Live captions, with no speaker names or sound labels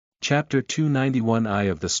Chapter 291 Eye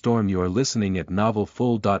of the Storm. You are listening at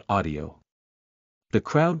NovelFull.audio. The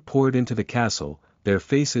crowd poured into the castle, their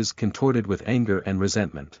faces contorted with anger and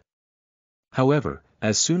resentment. However,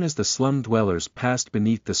 as soon as the slum dwellers passed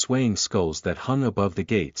beneath the swaying skulls that hung above the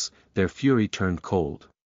gates, their fury turned cold.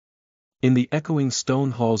 In the echoing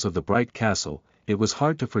stone halls of the bright castle, it was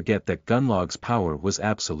hard to forget that Gunnlaug's power was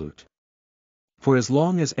absolute. For as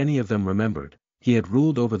long as any of them remembered, he had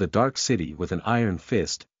ruled over the dark city with an iron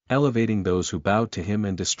fist, elevating those who bowed to him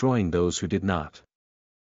and destroying those who did not.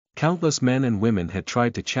 Countless men and women had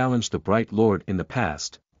tried to challenge the Bright Lord in the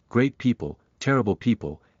past, great people, terrible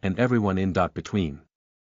people, and everyone in between.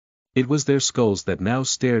 It was their skulls that now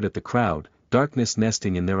stared at the crowd, darkness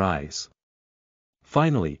nesting in their eyes.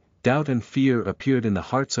 Finally, doubt and fear appeared in the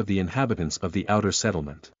hearts of the inhabitants of the outer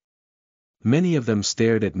settlement. Many of them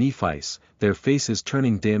stared at Nephice, their faces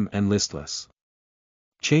turning dim and listless.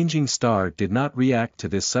 Changing Star did not react to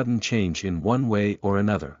this sudden change in one way or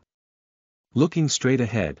another. Looking straight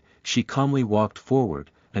ahead, she calmly walked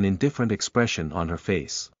forward, an indifferent expression on her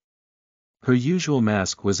face. Her usual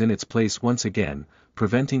mask was in its place once again,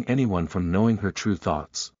 preventing anyone from knowing her true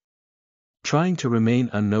thoughts. Trying to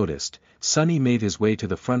remain unnoticed, Sonny made his way to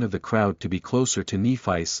the front of the crowd to be closer to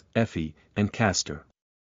Nephice, Effie, and Castor.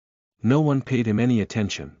 No one paid him any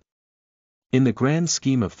attention. In the grand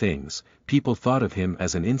scheme of things, people thought of him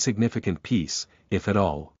as an insignificant piece, if at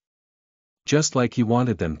all. Just like he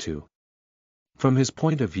wanted them to. From his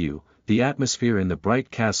point of view, the atmosphere in the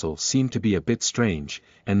bright castle seemed to be a bit strange,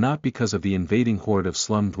 and not because of the invading horde of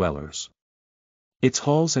slum dwellers. Its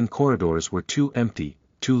halls and corridors were too empty,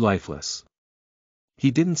 too lifeless.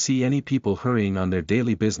 He didn't see any people hurrying on their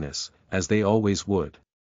daily business, as they always would.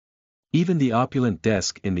 Even the opulent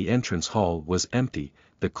desk in the entrance hall was empty,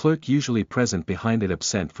 the clerk usually present behind it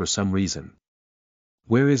absent for some reason.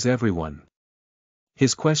 Where is everyone?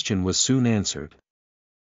 His question was soon answered.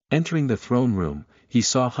 Entering the throne room, he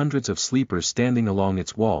saw hundreds of sleepers standing along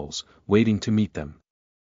its walls, waiting to meet them.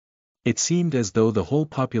 It seemed as though the whole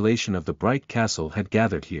population of the bright castle had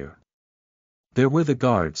gathered here. There were the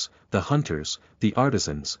guards, the hunters, the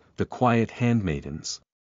artisans, the quiet handmaidens.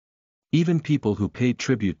 Even people who paid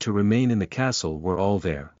tribute to remain in the castle were all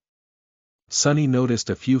there. Sonny noticed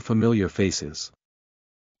a few familiar faces.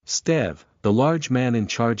 Stev, the large man in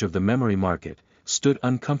charge of the memory market, stood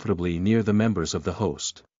uncomfortably near the members of the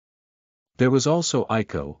host. There was also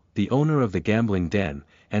Iko, the owner of the gambling den,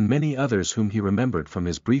 and many others whom he remembered from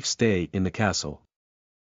his brief stay in the castle.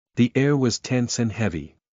 The air was tense and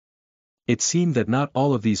heavy. It seemed that not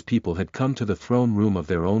all of these people had come to the throne room of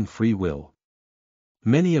their own free will.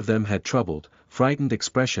 Many of them had troubled, frightened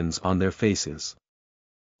expressions on their faces.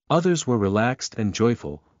 Others were relaxed and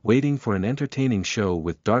joyful, waiting for an entertaining show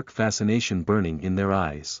with dark fascination burning in their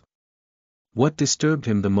eyes. What disturbed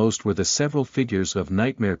him the most were the several figures of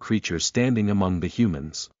nightmare creatures standing among the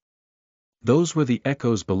humans. Those were the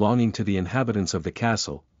echoes belonging to the inhabitants of the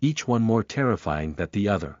castle, each one more terrifying than the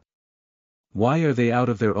other. Why are they out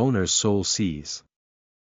of their owner's soul seas?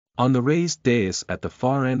 On the raised dais at the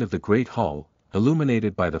far end of the great hall,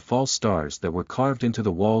 illuminated by the false stars that were carved into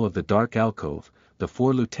the wall of the dark alcove, the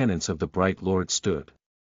 4 lieutenants of the Bright Lord stood.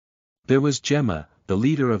 There was Gemma, the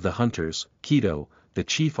leader of the hunters, Keto, the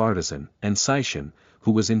chief artisan, and Saishan,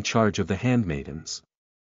 who was in charge of the handmaidens.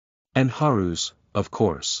 And Haruz, of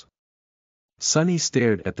course. Sonny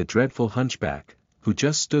stared at the dreadful hunchback, who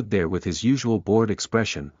just stood there with his usual bored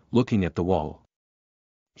expression, looking at the wall.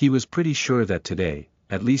 He was pretty sure that today,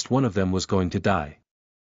 at least one of them was going to die.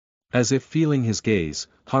 As if feeling his gaze,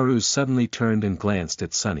 Haruz suddenly turned and glanced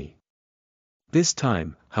at Sonny. This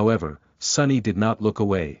time, however, Sonny did not look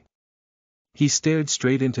away. He stared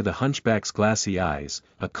straight into the hunchback's glassy eyes,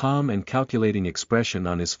 a calm and calculating expression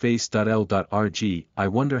on his face. L.RG, I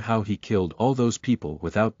wonder how he killed all those people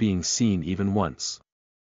without being seen even once.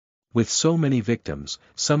 With so many victims,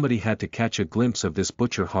 somebody had to catch a glimpse of this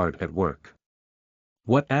butcher hard at work.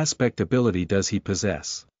 What aspect ability does he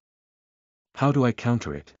possess? How do I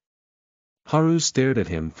counter it? Haruz stared at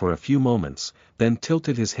him for a few moments, then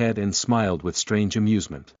tilted his head and smiled with strange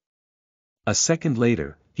amusement. A second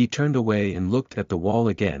later, he turned away and looked at the wall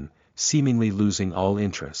again, seemingly losing all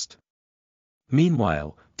interest.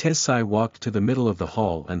 Meanwhile, Tessai walked to the middle of the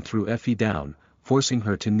hall and threw Effie down, forcing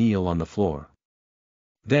her to kneel on the floor.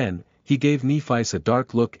 Then, he gave Nephice a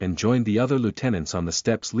dark look and joined the other lieutenants on the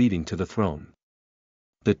steps leading to the throne.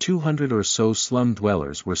 The 200 or so slum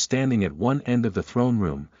dwellers were standing at one end of the throne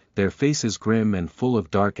room, their faces grim and full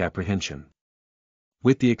of dark apprehension.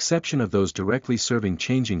 With the exception of those directly serving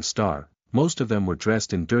Changing Star, most of them were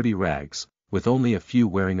dressed in dirty rags, with only a few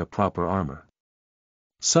wearing a proper armor.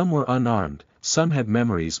 Some were unarmed, some had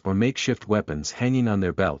memories or makeshift weapons hanging on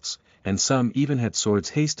their belts, and some even had swords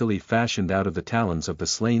hastily fashioned out of the talons of the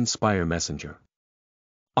slain Spire messenger.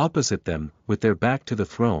 Opposite them, with their back to the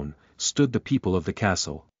throne, stood the people of the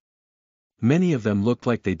castle. Many of them looked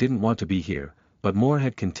like they didn't want to be here, but more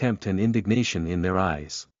had contempt and indignation in their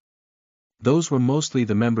eyes. Those were mostly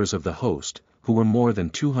the members of the host, who were more than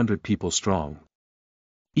 200 people strong.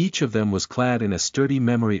 Each of them was clad in a sturdy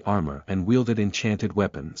memory armor and wielded enchanted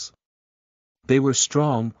weapons. They were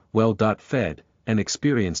strong, well-fed, and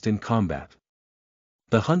experienced in combat.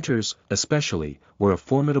 The hunters, especially, were a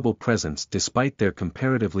formidable presence despite their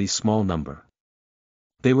comparatively small number.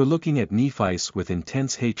 They were looking at Nephice with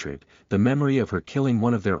intense hatred, the memory of her killing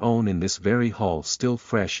one of their own in this very hall still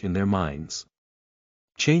fresh in their minds.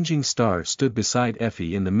 Changing Star stood beside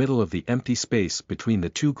Effie in the middle of the empty space between the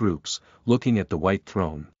two groups, looking at the white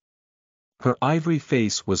throne. Her ivory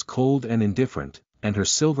face was cold and indifferent, and her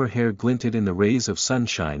silver hair glinted in the rays of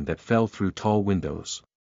sunshine that fell through tall windows.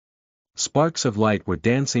 Sparks of light were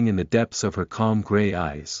dancing in the depths of her calm gray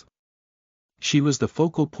eyes. She was the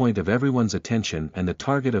focal point of everyone's attention and the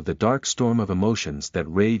target of the dark storm of emotions that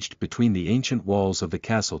raged between the ancient walls of the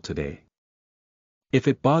castle today. If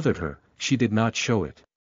it bothered her, she did not show it.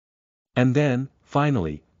 And then,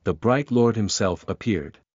 finally, the bright lord himself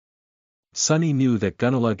appeared. Sunny knew that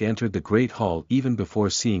Gunnalug entered the great hall even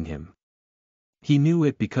before seeing him. He knew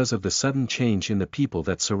it because of the sudden change in the people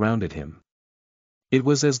that surrounded him. It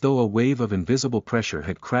was as though a wave of invisible pressure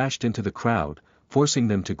had crashed into the crowd, forcing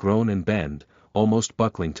them to groan and bend, almost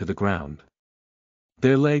buckling to the ground.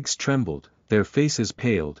 Their legs trembled, their faces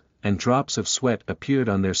paled, and drops of sweat appeared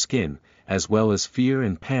on their skin, as well as fear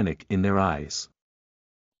and panic in their eyes.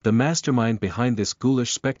 The mastermind behind this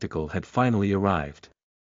ghoulish spectacle had finally arrived.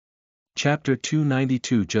 Chapter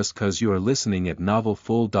 292. Just cause you are listening at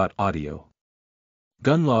novelfull.audio.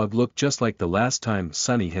 Gunnlod looked just like the last time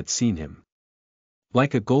Sunny had seen him.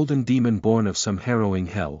 Like a golden demon born of some harrowing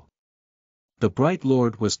hell. The bright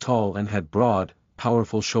lord was tall and had broad,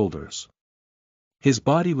 powerful shoulders. His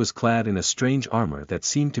body was clad in a strange armor that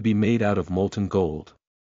seemed to be made out of molten gold.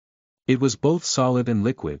 It was both solid and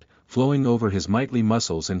liquid, flowing over his mighty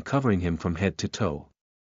muscles and covering him from head to toe.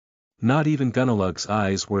 Not even Gunnalug's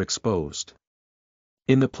eyes were exposed.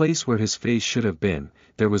 In the place where his face should have been,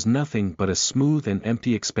 there was nothing but a smooth and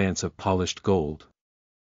empty expanse of polished gold.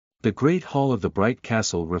 The great hall of the bright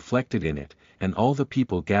castle reflected in it, and all the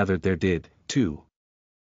people gathered there did, too.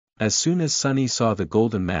 As soon as Sunny saw the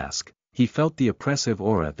golden mask, he felt the oppressive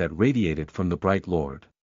aura that radiated from the bright lord.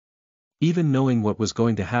 Even knowing what was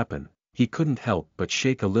going to happen, he couldn't help but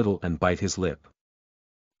shake a little and bite his lip.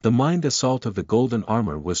 The mind assault of the golden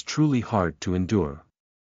armor was truly hard to endure.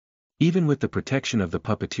 Even with the protection of the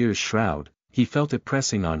puppeteer's shroud, he felt it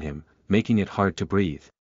pressing on him, making it hard to breathe.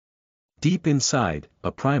 Deep inside,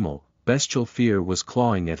 a primal, bestial fear was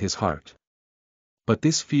clawing at his heart. But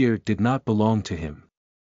this fear did not belong to him.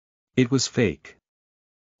 It was fake.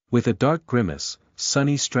 With a dark grimace,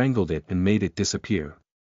 Sunny strangled it and made it disappear.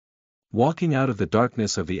 Walking out of the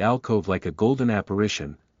darkness of the alcove like a golden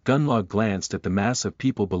apparition, Gunnlod glanced at the mass of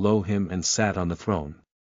people below him and sat on the throne.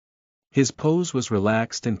 His pose was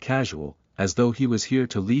relaxed and casual, as though he was here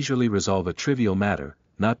to leisurely resolve a trivial matter,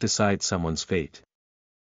 not decide someone's fate.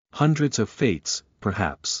 Hundreds of fates,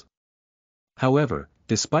 perhaps. However,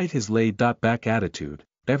 despite his laid-back attitude,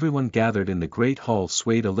 everyone gathered in the great hall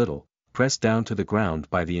swayed a little, pressed down to the ground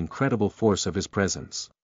by the incredible force of his presence.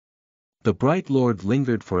 The bright lord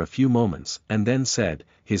lingered for a few moments and then said,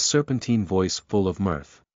 his serpentine voice full of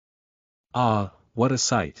mirth. "Ah, what a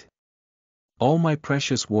sight! All my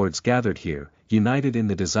precious wards gathered here, united in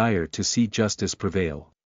the desire to see justice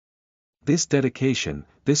prevail. This dedication,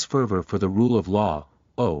 this fervor for the rule of law,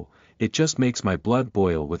 oh, it just makes my blood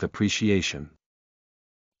boil with appreciation.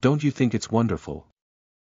 Don't you think it's wonderful?"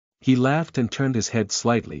 He laughed and turned his head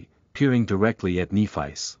slightly, peering directly at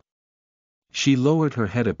Nephice. She lowered her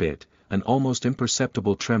head a bit, an almost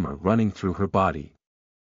imperceptible tremor running through her body.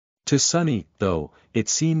 To Sunny, though, it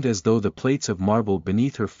seemed as though the plates of marble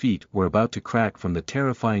beneath her feet were about to crack from the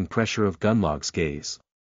terrifying pressure of Gunnlod's gaze.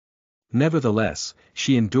 Nevertheless,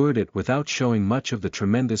 she endured it without showing much of the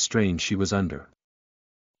tremendous strain she was under.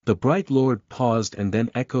 The bright lord paused and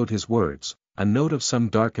then echoed his words, a note of some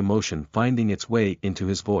dark emotion finding its way into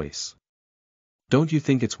his voice. "Don't you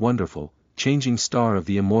think it's wonderful, changing star of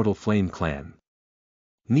the immortal Flame Clan?"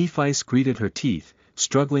 Nephice gritted her teeth,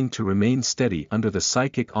 struggling to remain steady under the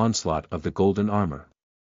psychic onslaught of the golden armor.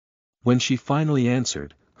 When she finally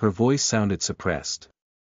answered, her voice sounded suppressed.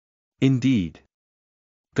 "Indeed."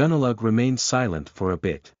 Gunnalug remained silent for a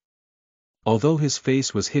bit. Although his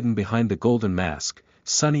face was hidden behind the golden mask,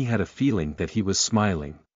 Sonny had a feeling that he was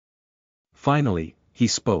smiling. Finally, he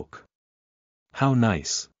spoke. How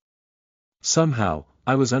nice. Somehow,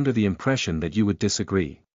 I was under the impression that you would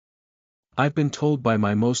disagree. I've been told by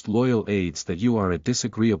my most loyal aides that you are a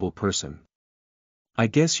disagreeable person. I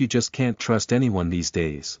guess you just can't trust anyone these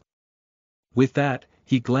days. With that,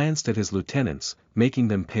 he glanced at his lieutenants, making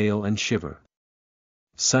them pale and shiver.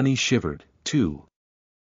 Sonny shivered, too.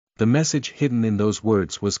 The message hidden in those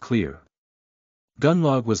words was clear.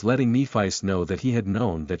 Gunnlod was letting Nephice know that he had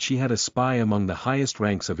known that she had a spy among the highest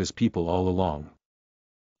ranks of his people all along.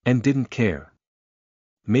 And didn't care.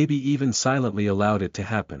 Maybe even silently allowed it to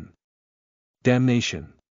happen.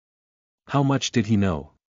 Damnation. How much did he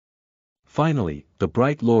know? Finally, the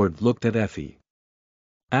Bright Lord looked at Effie.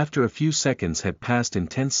 After a few seconds had passed in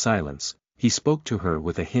tense silence, he spoke to her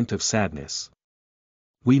with a hint of sadness.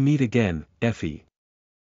 We meet again, Effie.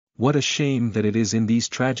 What a shame that it is in these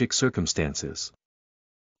tragic circumstances.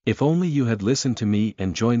 If only you had listened to me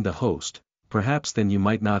and joined the host, perhaps then you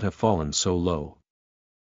might not have fallen so low.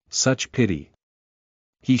 Such pity.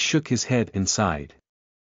 He shook his head and sighed.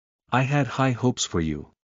 I had high hopes for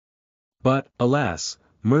you. But, alas,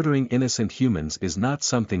 murdering innocent humans is not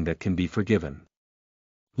something that can be forgiven.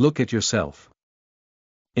 Look at yourself.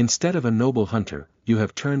 Instead of a noble hunter, you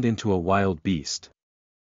have turned into a wild beast.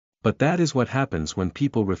 But that is what happens when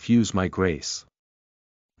people refuse my grace.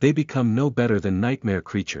 They become no better than nightmare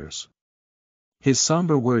creatures. His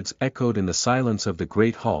somber words echoed in the silence of the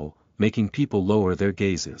great hall, making people lower their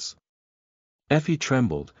gazes. Effie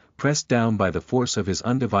trembled, pressed down by the force of his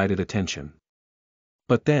undivided attention.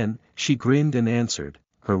 But then, she grinned and answered,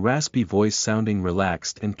 her raspy voice sounding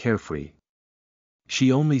relaxed and carefree.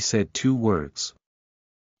 She only said 2 words.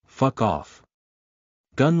 Fuck off.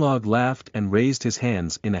 Gunnlod laughed and raised his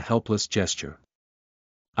hands in a helpless gesture.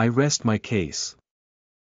 I rest my case.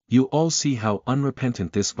 You all see how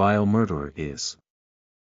unrepentant this vile murderer is.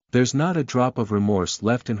 There's not a drop of remorse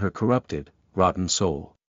left in her corrupted, rotten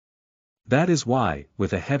soul. That is why,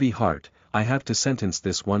 with a heavy heart, I have to sentence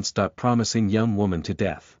this once-promising young woman to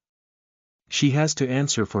death. She has to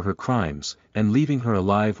answer for her crimes, and leaving her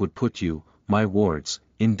alive would put you, my wards,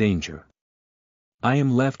 in danger. I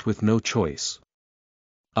am left with no choice.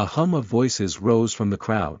 A hum of voices rose from the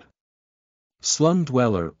crowd. Slum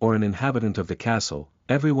dweller or an inhabitant of the castle,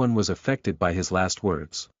 everyone was affected by his last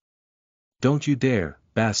words. Don't you dare,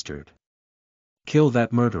 bastard. Kill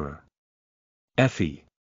that murderer. Effie.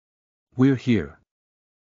 We're here.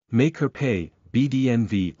 Make her pay,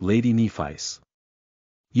 BDNV Lady Nephice.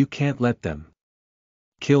 You can't let them.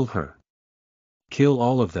 Kill her. Kill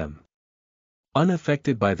all of them.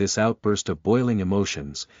 Unaffected by this outburst of boiling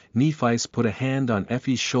emotions, Nephice put a hand on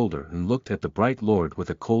Effie's shoulder and looked at the Bright Lord with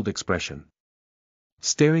a cold expression.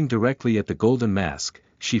 Staring directly at the golden mask,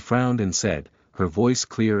 she frowned and said, her voice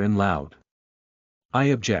clear and loud. I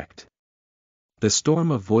object. The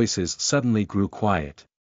storm of voices suddenly grew quiet.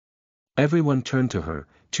 Everyone turned to her,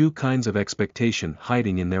 2 kinds of expectation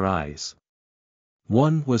hiding in their eyes.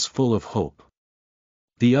 One was full of hope.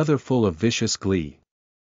 The other full of vicious glee.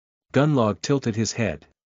 Gunnlod tilted his head.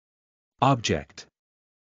 Object.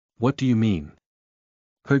 What do you mean?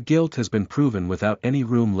 Her guilt has been proven without any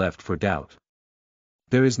room left for doubt.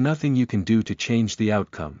 There is nothing you can do to change the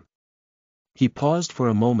outcome. He paused for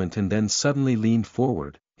a moment and then suddenly leaned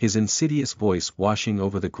forward, his insidious voice washing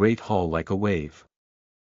over the great hall like a wave.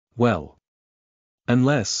 Well.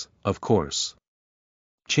 Unless, of course.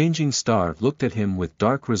 Changing Star looked at him with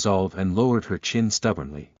dark resolve and lowered her chin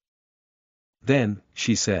stubbornly. Then,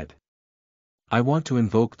 she said. I want to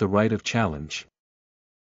invoke the right of challenge.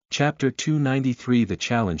 Chapter 293 The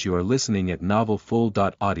Challenge. You are listening at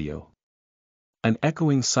NovelFull.audio. An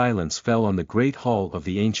echoing silence fell on the great hall of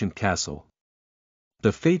the ancient castle.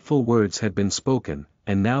 The fateful words had been spoken,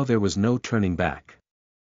 and now there was no turning back.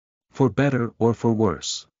 For better or for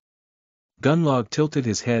worse. Gunnlod tilted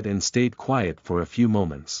his head and stayed quiet for a few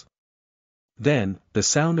moments. Then, the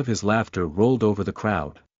sound of his laughter rolled over the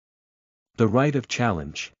crowd. The right of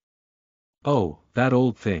challenge. Oh, that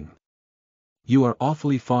old thing. You are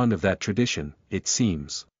awfully fond of that tradition, it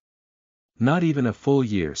seems. Not even a full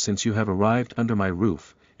year since you have arrived under my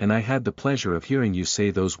roof, and I had the pleasure of hearing you say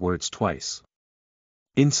those words twice.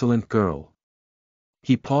 Insolent girl.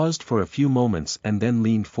 He paused for a few moments and then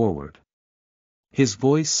leaned forward. His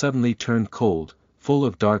voice suddenly turned cold, full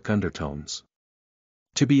of dark undertones.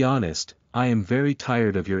 To be honest, I am very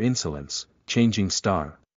tired of your insolence, Changing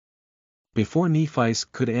Star. Before Nephice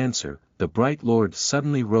could answer, the Bright Lord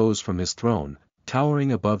suddenly rose from his throne,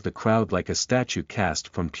 towering above the crowd like a statue cast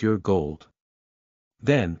from pure gold.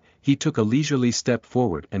 Then, he took a leisurely step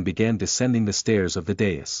forward and began descending the stairs of the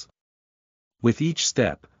dais. With each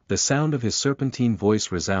step, the sound of his serpentine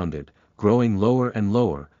voice resounded, growing lower and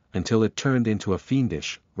lower, until it turned into a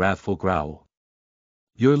fiendish, wrathful growl.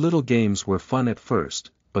 Your little games were fun at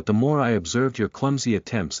first, but the more I observed your clumsy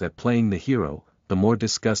attempts at playing the hero, the more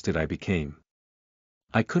disgusted I became.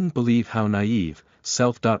 I couldn't believe how naive,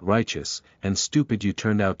 self-righteous, and stupid you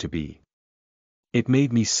turned out to be. It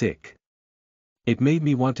made me sick. It made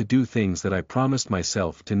me want to do things that I promised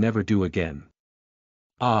myself to never do again.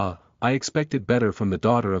 Ah, I expected better from the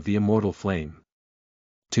daughter of the immortal flame.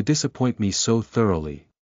 To disappoint me so thoroughly.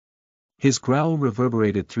 His growl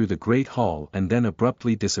reverberated through the great hall and then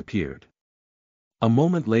abruptly disappeared. A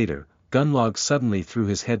moment later, Gunlog suddenly threw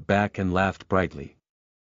his head back and laughed brightly.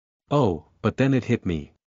 Oh, but then it hit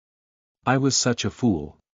me. I was such a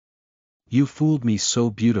fool. You fooled me so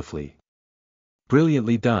beautifully.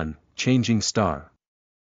 Brilliantly done, Changing Star.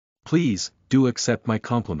 Please, do accept my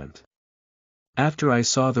compliment. After I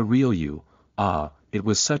saw the real you, it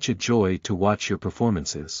was such a joy to watch your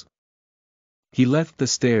performances. He left the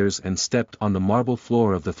stairs and stepped on the marble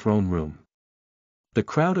floor of the throne room. The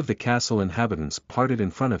crowd of the castle inhabitants parted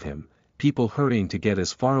in front of him, people hurrying to get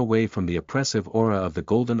as far away from the oppressive aura of the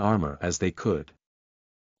golden armor as they could.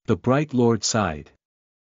 The Bright Lord sighed.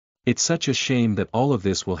 It's such a shame that all of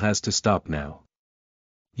this will has to stop now.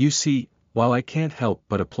 You see, while I can't help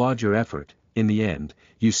but applaud your effort, in the end,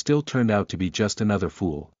 you still turned out to be just another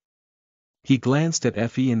fool. He glanced at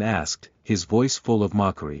Effie and asked, his voice full of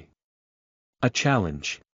mockery. A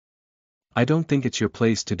challenge. I don't think it's your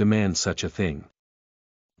place to demand such a thing.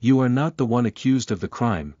 You are not the one accused of the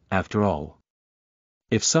crime, after all.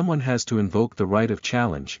 If someone has to invoke the right of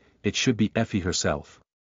challenge, it should be Effie herself.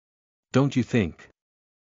 Don't you think?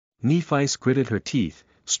 Nephice gritted her teeth,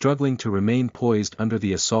 struggling to remain poised under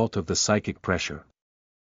the assault of the psychic pressure.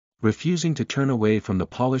 Refusing to turn away from the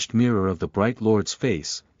polished mirror of the Bright Lord's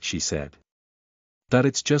face, she said. That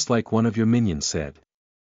it's just like one of your minions said.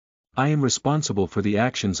 I am responsible for the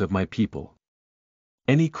actions of my people.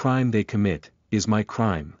 Any crime they commit, is my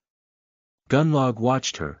crime. Gunlog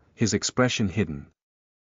watched her, his expression hidden.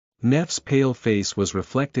 Neff's pale face was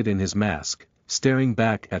reflected in his mask, staring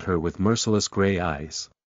back at her with merciless gray eyes.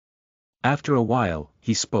 After a while,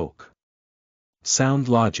 he spoke. Sound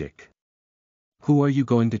logic. Who are you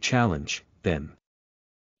going to challenge, then?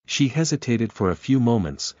 She hesitated for a few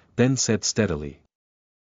moments, then said steadily.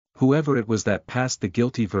 Whoever it was that passed the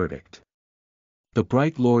guilty verdict. The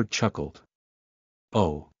Bright Lord chuckled.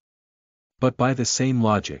 Oh. But by the same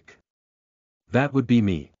logic. That would be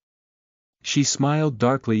me. She smiled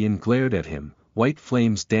darkly and glared at him, white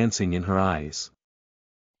flames dancing in her eyes.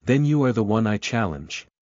 Then you are the one I challenge.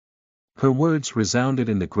 Her words resounded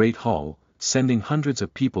in the great hall, sending hundreds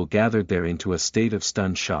of people gathered there into a state of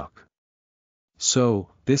stunned shock. So,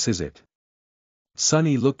 this is it.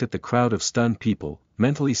 Sunny looked at the crowd of stunned people,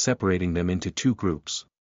 mentally separating them into two groups.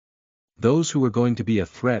 Those who were going to be a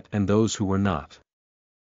threat and those who were not.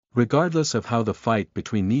 Regardless of how the fight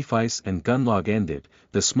between Nephice and Gunlog ended,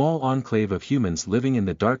 the small enclave of humans living in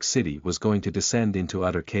the Dark City was going to descend into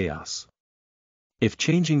utter chaos. If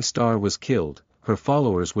Changing Star was killed, her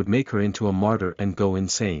followers would make her into a martyr and go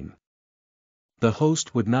insane. The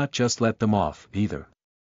host would not just let them off, either.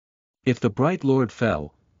 If the Bright Lord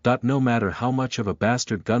fell, no matter how much of a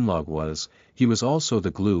bastard Gunlog was, he was also the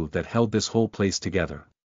glue that held this whole place together.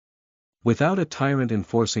 Without a tyrant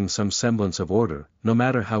enforcing some semblance of order, no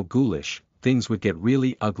matter how ghoulish, things would get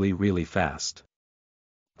really ugly really fast.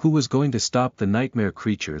 Who was going to stop the nightmare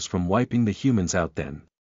creatures from wiping the humans out then?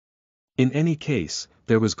 In any case,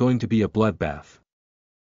 there was going to be a bloodbath.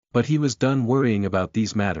 But he was done worrying about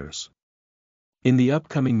these matters. In the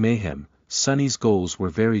upcoming mayhem, Sunny's goals were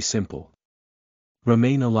very simple.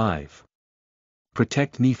 Remain alive.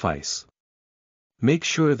 Protect Nephice. Make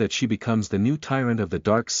sure that she becomes the new tyrant of the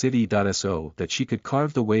Dark City. So that she could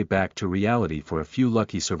carve the way back to reality for a few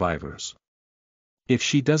lucky survivors. If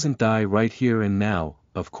she doesn't die right here and now,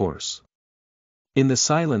 of course. In the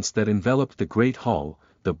silence that enveloped the great hall,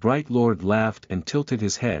 the Bright Lord laughed and tilted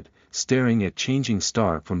his head, staring at Changing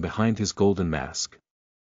Star from behind his golden mask.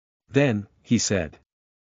 Then, he said.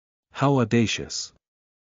 How audacious.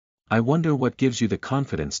 I wonder what gives you the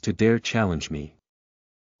confidence to dare challenge me.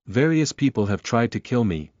 Various people have tried to kill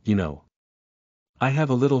me, you know. I have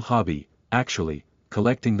a little hobby, actually,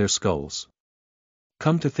 collecting their skulls.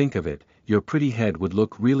 Come to think of it, your pretty head would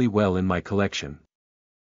look really well in my collection.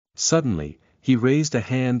 Suddenly, he raised a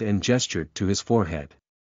hand and gestured to his forehead.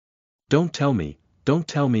 Don't tell me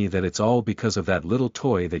that it's all because of that little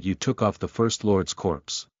toy that you took off the First Lord's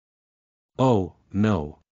corpse. Oh,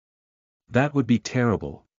 no. That would be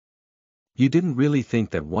terrible. You didn't really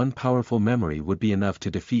think that one powerful memory would be enough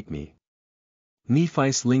to defeat me.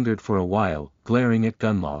 Nephi's lingered for a while, glaring at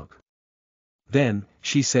Gunlog. Then,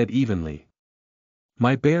 she said evenly.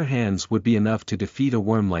 My bare hands would be enough to defeat a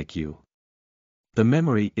worm like you. The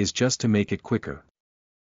memory is just to make it quicker.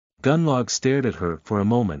 Gunlog stared at her for a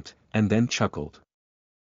moment, and then chuckled.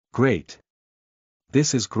 Great.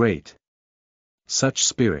 This is great. Such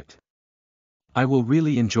spirit. I will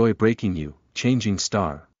really enjoy breaking you, Changing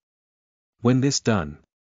Star. When this done.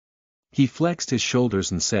 He flexed his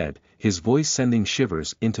shoulders and said, his voice sending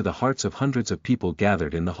shivers into the hearts of hundreds of people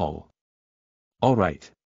gathered in the hall. All right.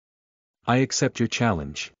 I accept your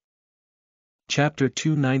challenge. Chapter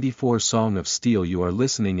 294 Song of Steel. You are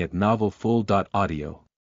listening at NovelFull.audio.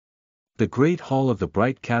 The great hall of the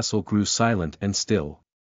bright castle grew silent and still.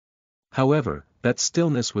 However, that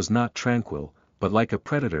stillness was not tranquil, but like a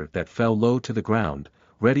predator that fell low to the ground,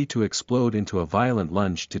 ready to explode into a violent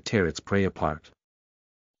lunge to tear its prey apart.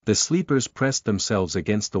 The sleepers pressed themselves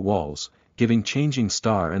against the walls, giving Changing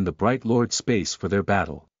Star and the Bright Lord space for their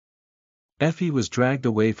battle. Effie was dragged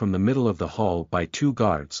away from the middle of the hall by 2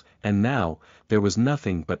 guards, and now, there was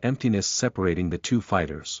nothing but emptiness separating the 2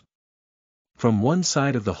 fighters. From one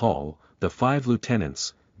side of the hall, the 5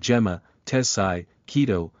 lieutenants, Gemma, Tessai,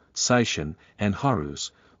 Kido, Saishin, and Harus,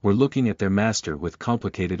 were looking at their master with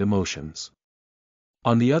complicated emotions.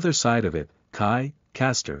 On the other side of it, Kai,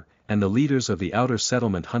 Castor, and the leaders of the outer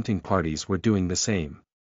settlement hunting parties were doing the same.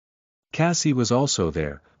 Cassie was also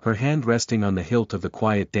there, her hand resting on the hilt of the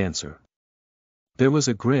quiet dancer. There was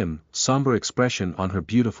a grim, somber expression on her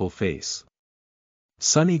beautiful face.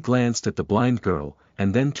 Sunny glanced at the blind girl,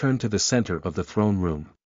 and then turned to the center of the throne room.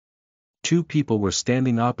 2 people were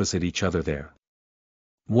standing opposite each other there.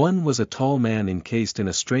 One was a tall man encased in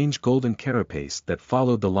a strange golden carapace that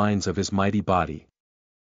followed the lines of his mighty body.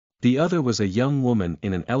 The other was a young woman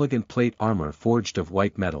in an elegant plate armor forged of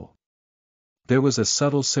white metal. There was a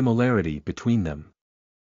subtle similarity between them.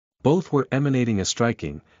 Both were emanating a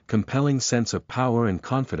striking, compelling sense of power and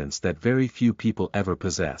confidence that very few people ever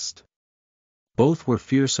possessed. Both were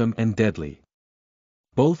fearsome and deadly.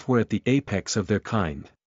 Both were at the apex of their kind.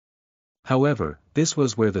 However, this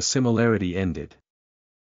was where the similarity ended.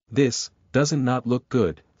 This doesn't not look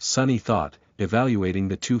good, Sunny thought, evaluating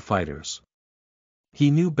the 2 fighters.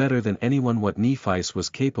 He knew better than anyone what Nephis was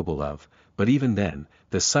capable of, but even then,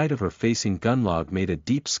 the sight of her facing Gunlog made a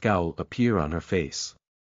deep scowl appear on her face.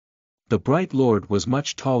 The Bright Lord was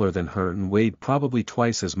much taller than her and weighed probably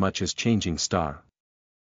twice as much as Changing Star.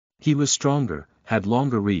 He was stronger, had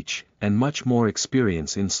longer reach, and much more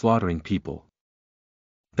experience in slaughtering people.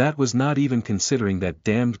 That was not even considering that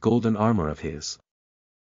damned golden armor of his.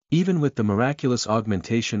 Even with the miraculous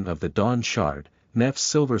augmentation of the Dawn Shard, Neph's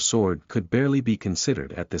silver sword could barely be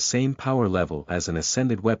considered at the same power level as an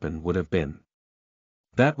ascended weapon would have been.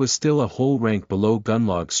 That was still a whole rank below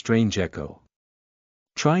Gunlog's strange echo.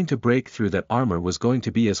 Trying to break through that armor was going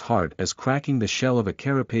to be as hard as cracking the shell of a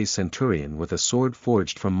carapace centurion with a sword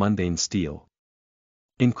forged from mundane steel.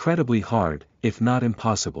 Incredibly hard, if not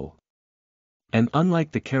impossible. And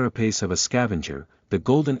unlike the carapace of a scavenger, the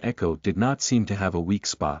golden echo did not seem to have a weak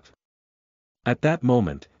spot. At that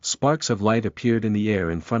moment, sparks of light appeared in the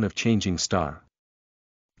air in front of Changing Star.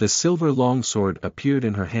 The silver longsword appeared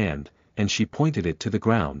in her hand, and she pointed it to the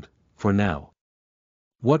ground, for now.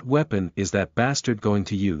 What weapon is that bastard going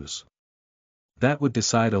to use? That would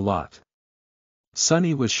decide a lot.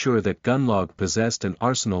 Sunny was sure that Gunlog possessed an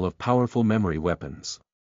arsenal of powerful memory weapons.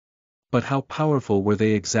 But how powerful were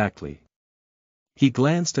they exactly? He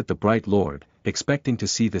glanced at the Bright Lord, expecting to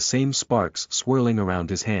see the same sparks swirling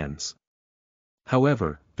around his hands.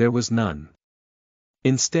 However, there was none.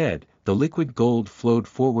 Instead, the liquid gold flowed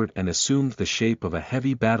forward and assumed the shape of a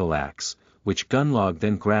heavy battle axe, which Gunlog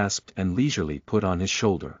then grasped and leisurely put on his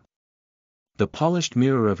shoulder. The polished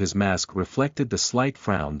mirror of his mask reflected the slight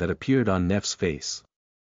frown that appeared on Neph's face.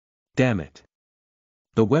 Damn it.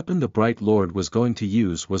 The weapon the Bright Lord was going to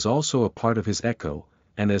use was also a part of his echo,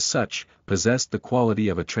 and as such, possessed the quality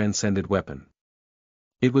of a transcended weapon.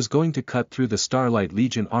 It was going to cut through the Starlight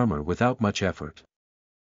Legion armor without much effort.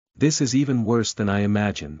 This is even worse than I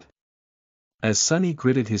imagined. As Sunny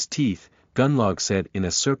gritted his teeth, Gunlog said in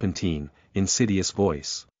a serpentine, insidious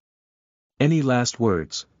voice. Any last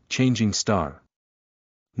words, Changing Star?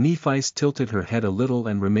 Nephis tilted her head a little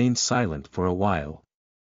and remained silent for a while.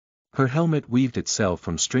 Her helmet weaved itself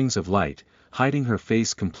from strings of light, hiding her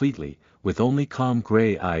face completely, with only calm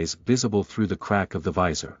gray eyes visible through the crack of the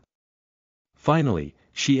visor. Finally,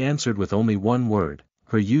 she answered with only one word,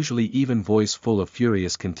 her usually even voice full of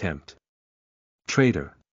furious contempt.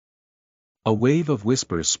 Traitor. A wave of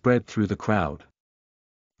whispers spread through the crowd.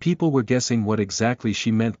 People were guessing what exactly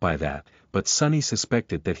she meant by that, but Sunny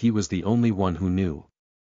suspected that he was the only one who knew.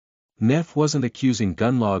 Neff wasn't accusing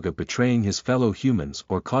Gunlog of betraying his fellow humans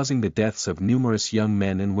or causing the deaths of numerous young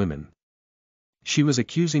men and women. She was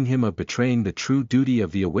accusing him of betraying the true duty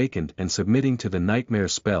of the awakened and submitting to the nightmare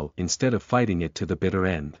spell instead of fighting it to the bitter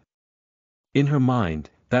end. In her mind,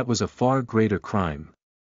 that was a far greater crime.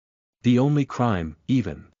 The only crime,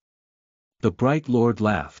 even. The Bright Lord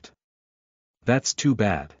laughed. That's too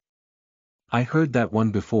bad. I heard that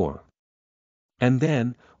one before. And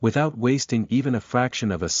then, without wasting even a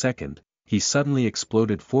fraction of a second, he suddenly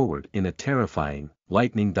exploded forward in a terrifying,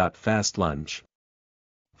 lightning-fast lunge.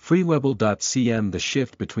 Freewebble.cm. The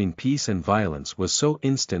shift between peace and violence was so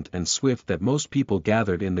instant and swift that most people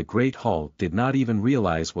gathered in the Great Hall did not even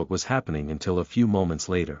realize what was happening until a few moments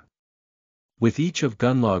later. With each of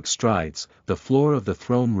Gunlog's strides, the floor of the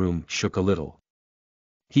throne room shook a little.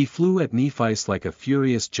 He flew at Nephice like a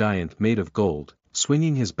furious giant made of gold,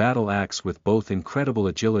 swinging his battle axe with both incredible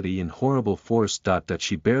agility and horrible force.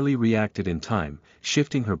 She barely reacted in time,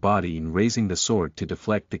 shifting her body and raising the sword to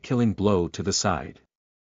deflect the killing blow to the side.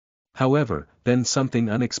 However, then something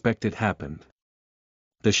unexpected happened.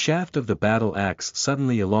 The shaft of the battle axe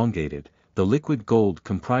suddenly elongated, the liquid gold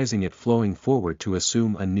comprising it flowing forward to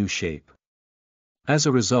assume a new shape. As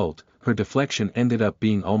a result, her deflection ended up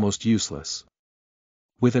being almost useless.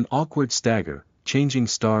 With an awkward stagger, Changing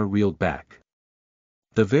Star reeled back.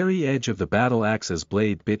 The very edge of the battle axe's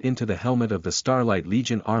blade bit into the helmet of the Starlight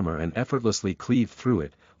Legion armor and effortlessly cleaved through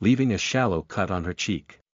it, leaving a shallow cut on her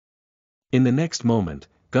cheek. In the next moment,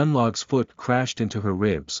 Gunlog's foot crashed into her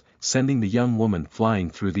ribs, sending the young woman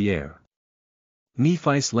flying through the air.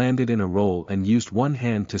 Nephice landed in a roll and used one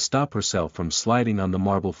hand to stop herself from sliding on the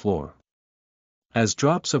marble floor. As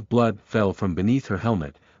drops of blood fell from beneath her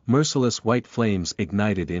helmet, merciless white flames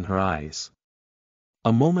ignited in her eyes.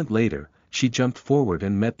 A moment later, she jumped forward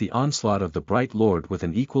and met the onslaught of the Bright Lord with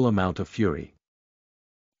an equal amount of fury.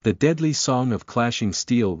 The deadly song of clashing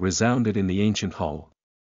steel resounded in the ancient hall.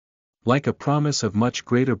 Like a promise of much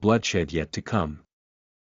greater bloodshed yet to come.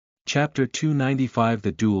 Chapter 295.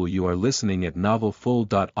 The Duel. You are listening at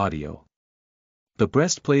NovelFull.audio. The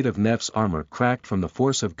breastplate of Neff's armor cracked from the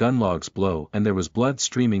force of Gunlog's blow and there was blood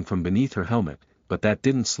streaming from beneath her helmet, but that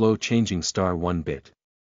didn't slow Changing Star one bit.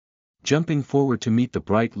 Jumping forward to meet the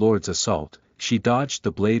Bright Lord's assault, she dodged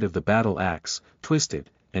the blade of the battle axe, twisted,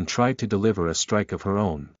 and tried to deliver a strike of her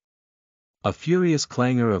own. A furious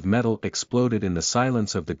clangor of metal exploded in the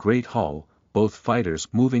silence of the Great Hall, both fighters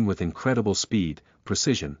moving with incredible speed,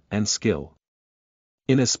 precision, and skill.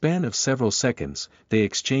 In a span of several seconds, they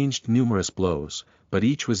exchanged numerous blows, but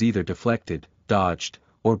each was either deflected, dodged,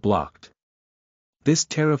 or blocked. This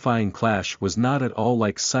terrifying clash was not at all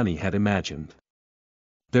like Sunny had imagined.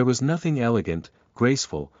 There was nothing elegant,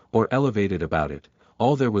 graceful, or elevated about it.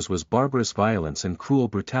 All there was barbarous violence and cruel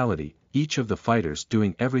brutality, each of the fighters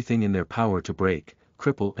doing everything in their power to break,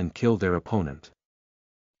 cripple and kill their opponent.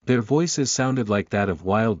 Their voices sounded like that of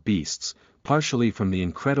wild beasts, partially from the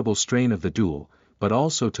incredible strain of the duel, but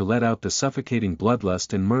also to let out the suffocating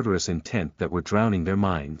bloodlust and murderous intent that were drowning their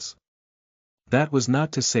minds. That was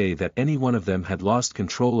not to say that any one of them had lost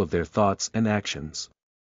control of their thoughts and actions.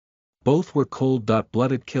 Both were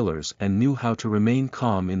cold-blooded killers and knew how to remain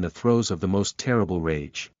calm in the throes of the most terrible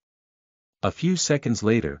rage. A few seconds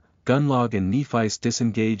later, Gunlog and Nephice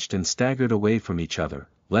disengaged and staggered away from each other,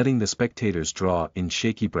 letting the spectators draw in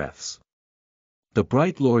shaky breaths. The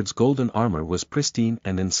Bright Lord's golden armor was pristine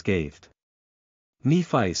and unscathed.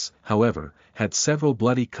 Nephice, however, had several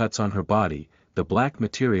bloody cuts on her body, the black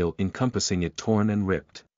material encompassing it torn and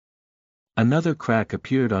ripped. Another crack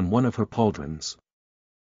appeared on one of her pauldrons.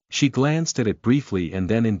 She glanced at it briefly and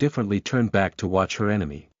then indifferently turned back to watch her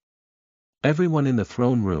enemy. Everyone in the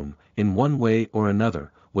throne room, in one way or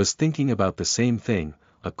another, was thinking about the same thing,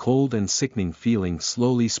 a cold and sickening feeling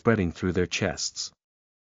slowly spreading through their chests.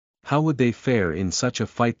 How would they fare in such a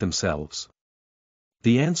fight themselves?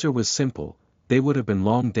 The answer was simple: they would have been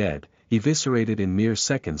long dead, eviscerated in mere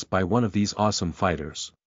seconds by one of these awesome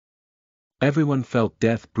fighters. Everyone felt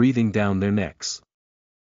death breathing down their necks.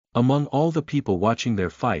 Among all the people watching their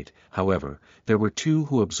fight, however, there were two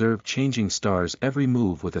who observed Changing Star's every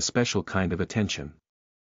move with a special kind of attention.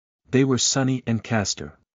 They were Sunny and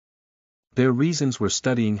Castor. Their reasons for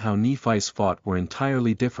studying how Nephice fought were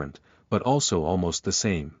entirely different, but also almost the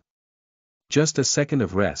same. Just a second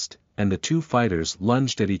of rest, and the two fighters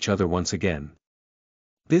lunged at each other once again.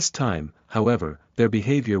 This time, however, their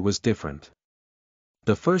behavior was different.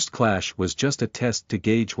 The first clash was just a test to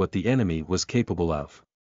gauge what the enemy was capable of.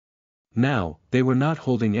 Now, they were not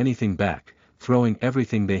holding anything back, throwing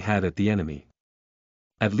everything they had at the enemy.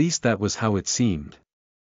 At least that was how it seemed.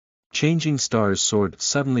 Changing Star's sword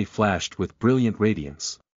suddenly flashed with brilliant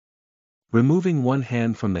radiance. Removing one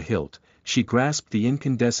hand from the hilt, she grasped the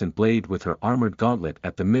incandescent blade with her armored gauntlet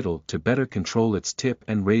at the middle to better control its tip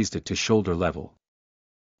and raised it to shoulder level.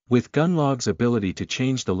 With Gunlog's ability to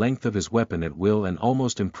change the length of his weapon at will and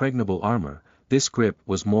almost impregnable armor, this grip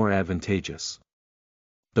was more advantageous.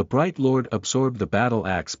 The Bright Lord absorbed the battle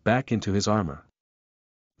axe back into his armor.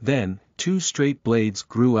 Then, two straight blades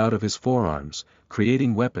grew out of his forearms,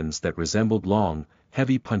 creating weapons that resembled long,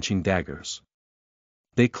 heavy punching daggers.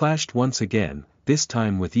 They clashed once again, this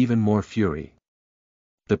time with even more fury.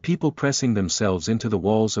 The people pressing themselves into the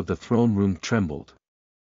walls of the throne room trembled.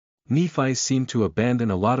 Nephi seemed to abandon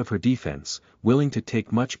a lot of her defense, willing to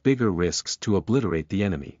take much bigger risks to obliterate the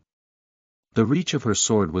enemy. The reach of her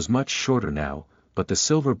sword was much shorter now, but the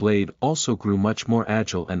silver blade also grew much more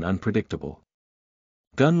agile and unpredictable.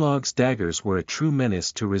 Gunlog's daggers were a true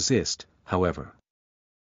menace to resist, however.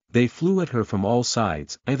 They flew at her from all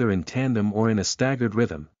sides, either in tandem or in a staggered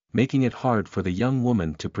rhythm, making it hard for the young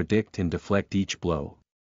woman to predict and deflect each blow.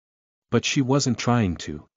 But she wasn't trying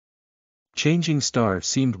to. Changing Star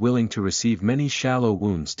seemed willing to receive many shallow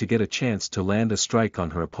wounds to get a chance to land a strike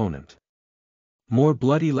on her opponent. More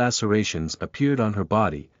bloody lacerations appeared on her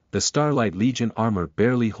body, the Starlight Legion armor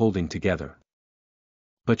barely holding together.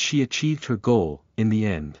 But she achieved her goal, in the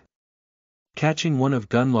end. Catching one of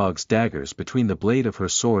Gunlog's daggers between the blade of her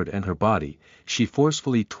sword and her body, she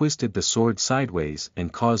forcefully twisted the sword sideways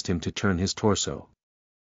and caused him to turn his torso.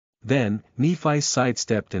 Then, Nephi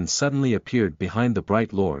sidestepped and suddenly appeared behind the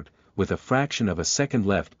Bright Lord, with a fraction of a second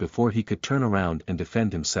left before he could turn around and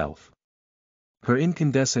defend himself. Her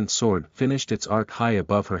incandescent sword finished its arc high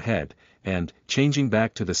above her head, and, changing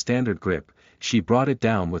back to the standard grip, she brought it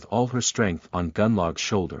down with all her strength on Gunlog's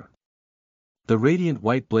shoulder. The radiant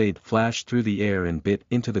white blade flashed through the air and bit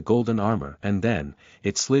into the golden armor, and then,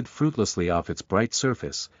 it slid fruitlessly off its bright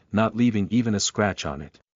surface, not leaving even a scratch on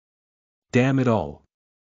it. Damn it all!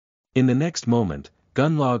 In the next moment,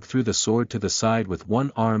 Gunlog threw the sword to the side with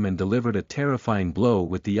one arm and delivered a terrifying blow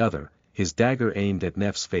with the other, his dagger aimed at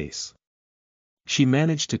Neff's face. She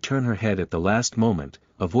managed to turn her head at the last moment,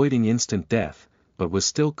 avoiding instant death, but was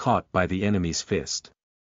still caught by the enemy's fist.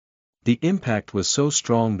 The impact was so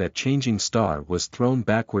strong that Changing Star was thrown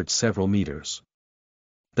backward several meters.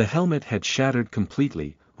 The helmet had shattered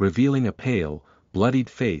completely, revealing a pale, bloodied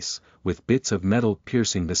face, with bits of metal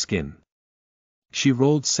piercing the skin. She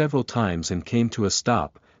rolled several times and came to a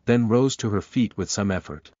stop, then rose to her feet with some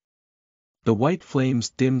effort. The white flames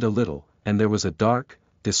dimmed a little, and there was a dark,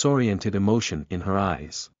 disoriented emotion in her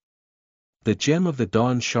eyes. The gem of the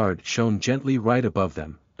Dawn Shard shone gently right above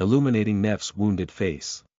them, illuminating Neff's wounded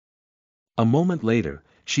face. A moment later,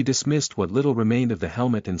 she dismissed what little remained of the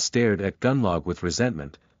helmet and stared at Gunlog with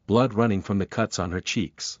resentment, blood running from the cuts on her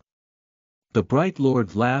cheeks. The Bright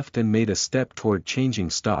Lord laughed and made a step toward Changing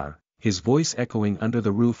Star, his voice echoing under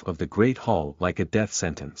the roof of the great hall like a death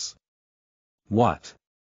sentence. What?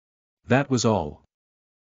 That was all.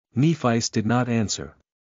 Nephi did not answer.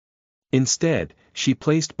 Instead, she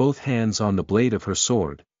placed both hands on the blade of her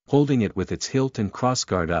sword, holding it with its hilt and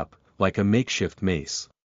crossguard up, like a makeshift mace.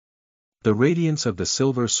 The radiance of the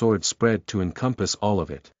silver sword spread to encompass all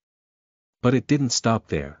of it. But it didn't stop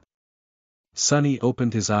there. Sonny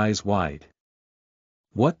opened his eyes wide.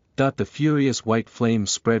 What? The furious white flame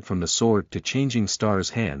spread from the sword to Changing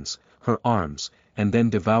Star's hands, her arms, and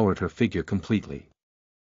then devoured her figure completely.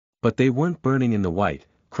 But they weren't burning in the white,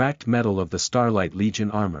 cracked metal of the Starlight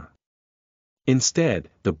Legion armor. Instead,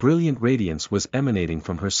 the brilliant radiance was emanating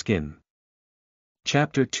from her skin.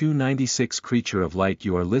 Chapter 296 Creature of Light.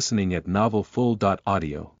 You are listening at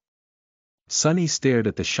NovelFull.audio. Sonny stared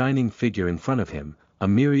at the shining figure in front of him, a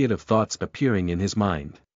myriad of thoughts appearing in his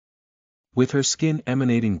mind. With her skin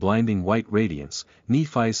emanating blinding white radiance,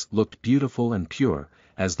 Nephi looked beautiful and pure,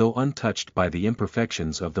 as though untouched by the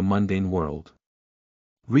imperfections of the mundane world.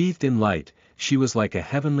 Wreathed in light, she was like a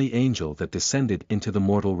heavenly angel that descended into the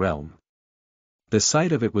mortal realm. The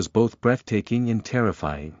sight of it was both breathtaking and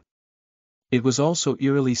terrifying. It was also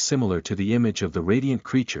eerily similar to the image of the radiant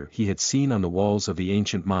creature he had seen on the walls of the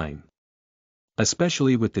ancient mine.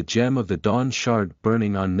 Especially with the gem of the Dawn Shard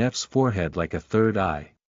burning on Neff's forehead like a third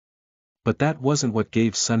eye. But that wasn't what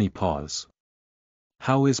gave Sonny pause.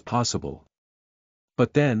 How is possible?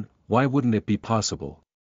 But then, why wouldn't it be possible?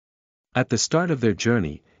 At the start of their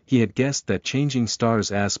journey, he had guessed that Changing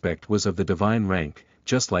Star's aspect was of the divine rank,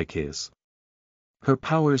 just like his. Her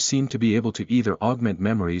powers seemed to be able to either augment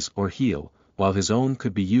memories or heal, while his own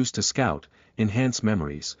could be used to scout, enhance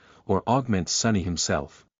memories, or augment Sonny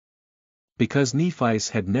himself. Because Nephi's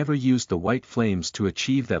had never used the white flames to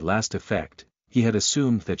achieve that last effect, he had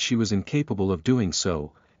assumed that she was incapable of doing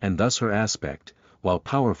so, and thus her aspect, while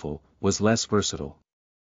powerful, was less versatile.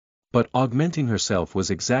 But augmenting herself was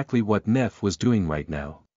exactly what Neph was doing right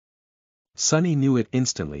now. Sunny knew it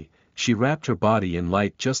instantly. She wrapped her body in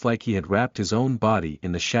light just like he had wrapped his own body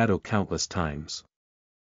in the shadow countless times.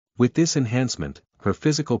 With this enhancement, her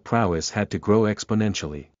physical prowess had to grow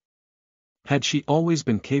exponentially. Had she always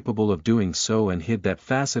been capable of doing so and hid that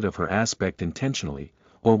facet of her aspect intentionally,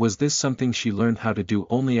 or was this something she learned how to do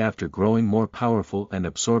only after growing more powerful and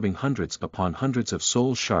absorbing hundreds upon hundreds of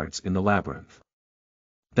soul shards in the labyrinth?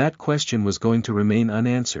 That question was going to remain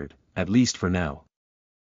unanswered, at least for now.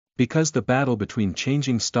 Because the battle between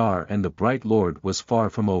Changing Star and the Bright Lord was far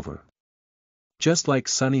from over. Just like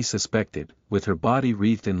Sunny suspected, with her body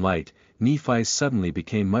wreathed in light, Nephi suddenly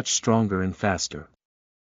became much stronger and faster.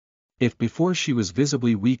 If before she was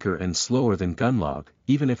visibly weaker and slower than Gunlog,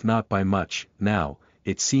 even if not by much, now,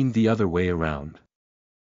 it seemed the other way around.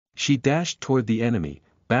 She dashed toward the enemy,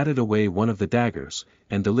 batted away one of the daggers,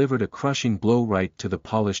 and delivered a crushing blow right to the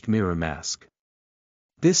polished mirror mask.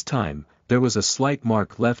 This time, there was a slight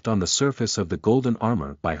mark left on the surface of the golden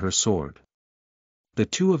armor by her sword. The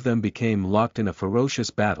two of them became locked in a ferocious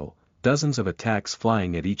battle, dozens of attacks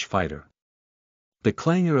flying at each fighter. The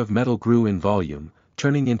clangor of metal grew in volume,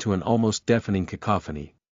 turning into an almost deafening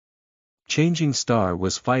cacophony. Changing Star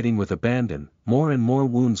was fighting with abandon, more and more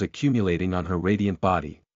wounds accumulating on her radiant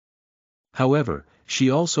body. However, she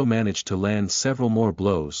also managed to land several more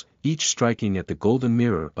blows, each striking at the golden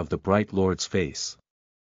mirror of the Bright Lord's face.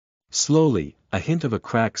 Slowly, a hint of a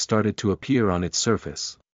crack started to appear on its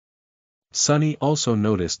surface. Sunny also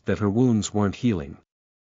noticed that her wounds weren't healing.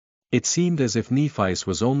 It seemed as if Nephi's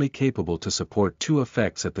was only capable to support two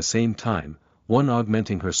effects at the same time, one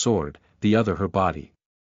augmenting her sword, the other her body.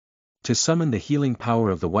 To summon the healing power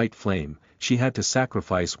of the white flame, she had to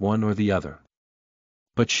sacrifice one or the other.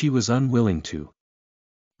 But she was unwilling to.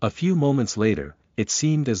 A few moments later, it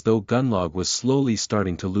seemed as though Gunlog was slowly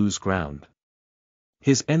starting to lose ground.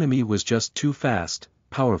 His enemy was just too fast,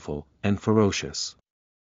 powerful, and ferocious.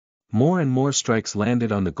 More and more strikes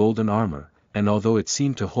landed on the golden armor, and although it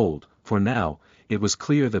seemed to hold, for now, it was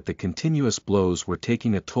clear that the continuous blows were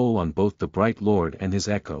taking a toll on both the Bright Lord and his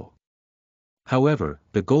echo. However,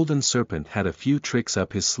 the Golden Serpent had a few tricks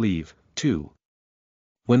up his sleeve, too.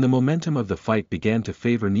 When the momentum of the fight began to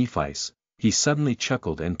favor Nephi's, he suddenly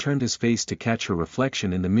chuckled and turned his face to catch her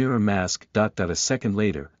reflection in the mirror mask. A second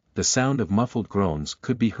later, the sound of muffled groans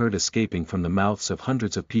could be heard escaping from the mouths of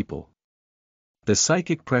hundreds of people. The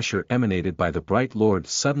psychic pressure emanated by the Bright Lord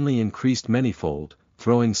suddenly increased manyfold,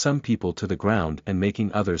 throwing some people to the ground and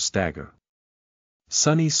making others stagger.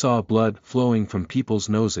 Sunny saw blood flowing from people's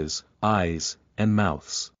noses, eyes, and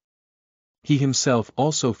mouths. He himself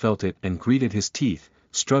also felt it and gritted his teeth,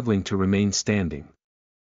 struggling to remain standing.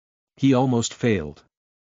 He almost failed.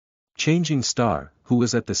 Changing Star, who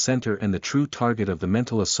was at the center and the true target of the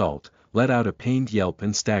mental assault, let out a pained yelp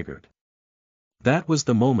and staggered. That was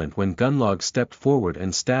the moment when Gunlog stepped forward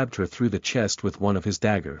and stabbed her through the chest with one of his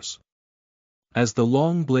daggers. As the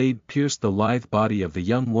long blade pierced the lithe body of the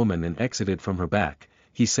young woman and exited from her back,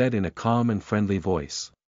 he said in a calm and friendly voice.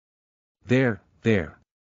 There.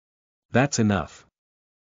 That's enough.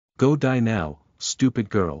 Go die now, stupid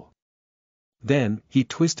girl. Then, he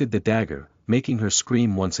twisted the dagger, making her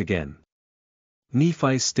scream once again.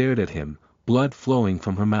 Nephi stared at him, blood flowing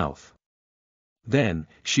from her mouth. Then,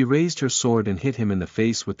 she raised her sword and hit him in the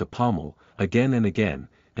face with the pommel, again and again,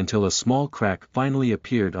 until a small crack finally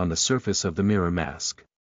appeared on the surface of the mirror mask.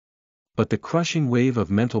 But the crushing wave of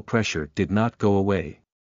mental pressure did not go away.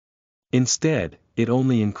 Instead, it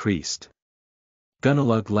only increased.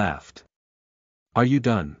 Gunlog laughed. Are you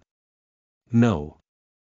done? No.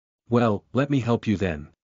 Well, let me help you then.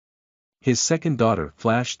 His second daughter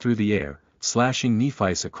flashed through the air, slashing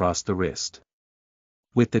Nephi across the wrist.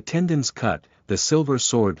 With the tendons cut, the silver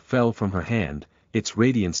sword fell from her hand, its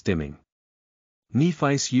radiance dimming.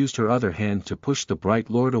 Nephi used her other hand to push the Bright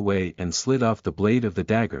Lord away and slid off the blade of the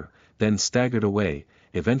dagger, then staggered away,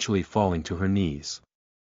 eventually falling to her knees.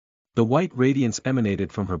 The white radiance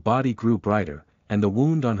emanated from her body grew brighter, and the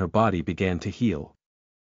wound on her body began to heal.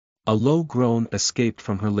 A low groan escaped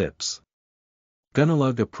from her lips.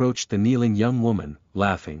 Gunlug approached the kneeling young woman,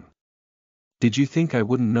 laughing. Did you think I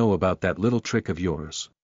wouldn't know about that little trick of yours?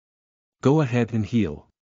 Go ahead and heal.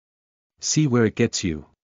 See where it gets you.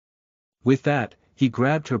 With that, he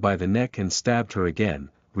grabbed her by the neck and stabbed her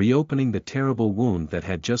again, reopening the terrible wound that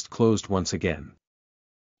had just closed once again.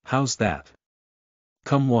 How's that?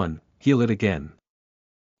 Come on, heal it again.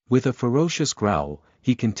 With a ferocious growl,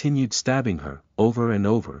 he continued stabbing her, over and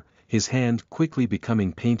over, his hand quickly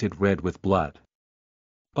becoming painted red with blood.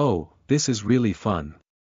 "Oh, this is really fun.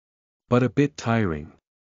 But a bit tiring.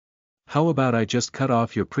 How about I just cut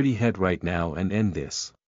off your pretty head right now and end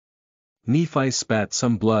this?" Nephi spat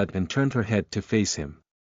some blood and turned her head to face him.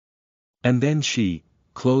 And then she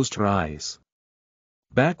closed her eyes.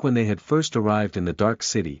 Back when they had first arrived in the Dark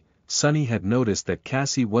City, Sunny had noticed that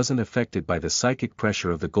Cassie wasn't affected by the psychic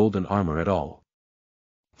pressure of the golden armor at all.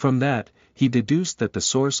 From that, he deduced that the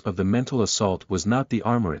source of the mental assault was not the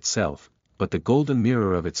armor itself, but the golden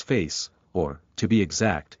mirror of its face, or, to be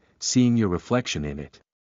exact, seeing your reflection in it.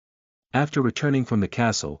 After returning from the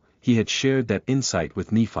castle, he had shared that insight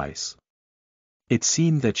with Nephis. It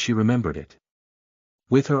seemed that she remembered it.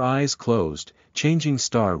 With her eyes closed, Changing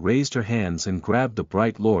Star raised her hands and grabbed the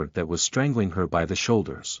bright lord that was strangling her by the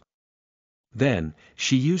shoulders. Then,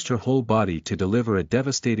 she used her whole body to deliver a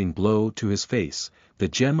devastating blow to his face, the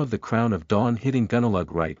gem of the crown of dawn hitting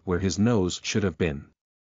Gunnalug right where his nose should have been.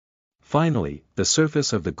 Finally, the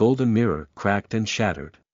surface of the golden mirror cracked and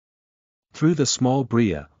shattered. Through the small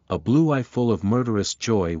bria, a blue eye full of murderous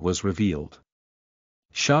joy was revealed.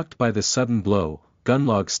 Shocked by the sudden blow,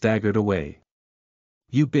 Gunnlod staggered away.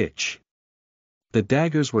 "You bitch!" The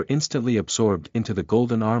daggers were instantly absorbed into the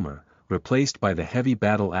golden armor, replaced by the heavy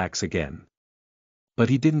battle axe again. But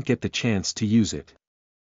he didn't get the chance to use it.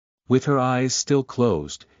 With her eyes still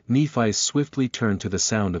closed, Nephis swiftly turned to the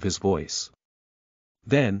sound of his voice.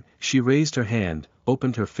 Then, she raised her hand,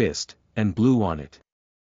 opened her fist, and blew on it.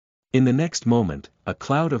 In the next moment, a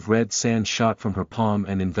cloud of red sand shot from her palm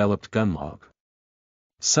and enveloped Gunnlod.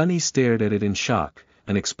 Sunny stared at it in shock,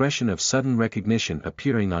 an expression of sudden recognition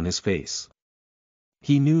appearing on his face.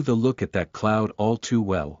 He knew the look at that cloud all too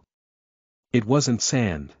well. It wasn't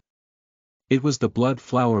sand. It was the blood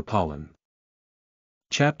flower pollen.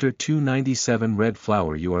 Chapter 297 Red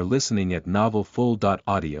Flower. You are listening at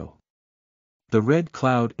NovelFull.audio. The red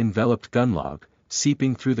cloud enveloped Gunnlod,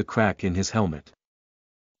 seeping through the crack in his helmet.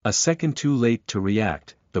 A second too late to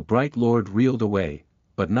react, the bright lord reeled away,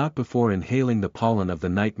 but not before inhaling the pollen of the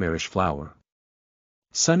nightmarish flower.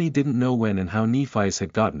 Sunny didn't know when and how Nephis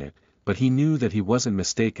had gotten it, but he knew that he wasn't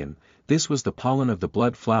mistaken. This was the pollen of the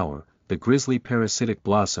blood flower, the grisly parasitic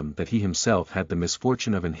blossom that he himself had the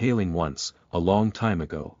misfortune of inhaling once, a long time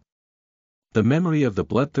ago. The memory of the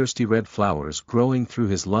bloodthirsty red flowers growing through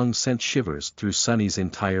his lungs sent shivers through Sunny's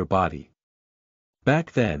entire body.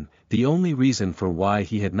 Back then, the only reason for why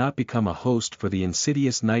he had not become a host for the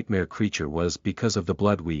insidious nightmare creature was because of the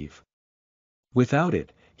blood weave. Without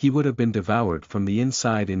it, he would have been devoured from the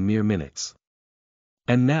inside in mere minutes.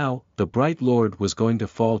 And now, the bright lord was going to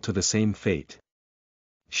fall to the same fate.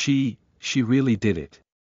 She really did it.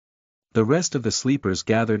 The rest of the sleepers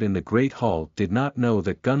gathered in the great hall did not know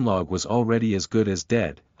that Gunnlod was already as good as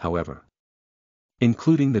dead, however.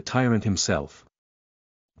 Including the tyrant himself.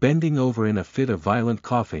 Bending over in a fit of violent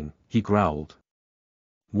coughing, he growled.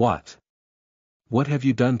 "What? What have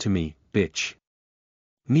you done to me, bitch?"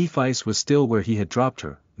 Nephis was still where he had dropped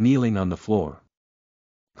her, kneeling on the floor.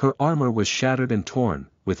 Her armor was shattered and torn,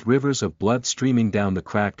 with rivers of blood streaming down the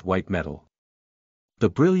cracked white metal. The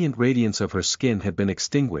brilliant radiance of her skin had been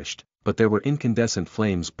extinguished, but there were incandescent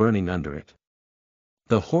flames burning under it.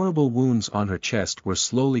 The horrible wounds on her chest were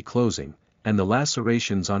slowly closing, and the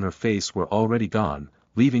lacerations on her face were already gone,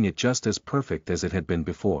 leaving it just as perfect as it had been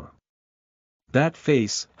before. That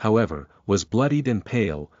face, however, was bloodied and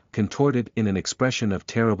pale, contorted in an expression of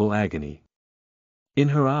terrible agony. In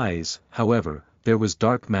her eyes, however, there was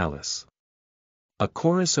dark malice. A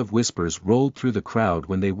chorus of whispers rolled through the crowd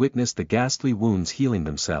when they witnessed the ghastly wounds healing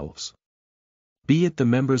themselves. Be it the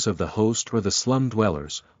members of the host or the slum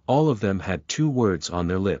dwellers, all of them had two words on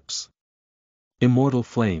their lips. Immortal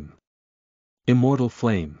flame. Immortal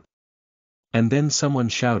flame. And then someone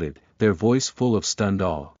shouted, their voice full of stunned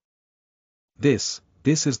awe. This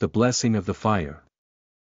is the blessing of the fire.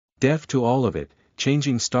 Deaf to all of it,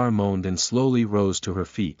 Changing Star moaned and slowly rose to her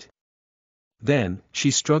feet. Then,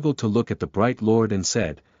 she struggled to look at the bright lord and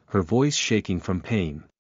said, her voice shaking from pain.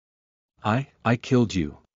 I killed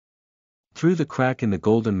you. Through the crack in the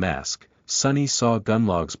golden mask, Sunny saw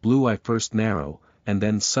Gunnlod's blue eye first narrow, and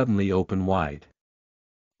then suddenly open wide.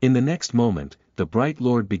 In the next moment, the bright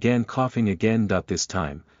lord began coughing again. This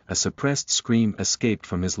time, a suppressed scream escaped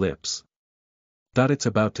from his lips. It's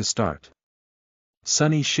about to start.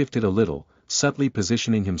 Sunny shifted a little, subtly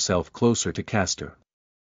positioning himself closer to Castor.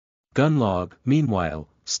 Gunnlod, meanwhile,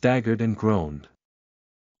 staggered and groaned.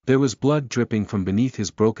 There was blood dripping from beneath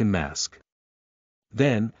his broken mask.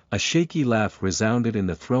 Then, a shaky laugh resounded in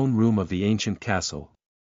the throne room of the ancient castle.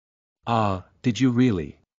 "Ah, did you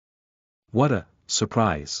really? What a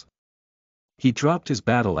surprise. He dropped his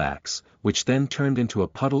battle axe, which then turned into a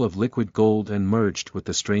puddle of liquid gold and merged with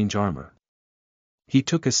the strange armor. He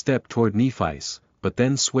took a step toward Nephi's, but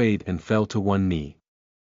then swayed and fell to one knee.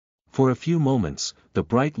 For a few moments, the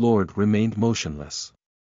bright lord remained motionless.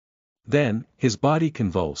 Then, his body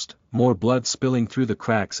convulsed, more blood spilling through the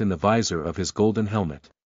cracks in the visor of his golden helmet.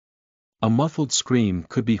 A muffled scream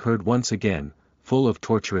could be heard once again, full of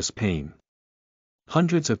torturous pain.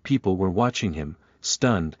 Hundreds of people were watching him,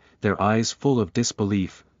 stunned, their eyes full of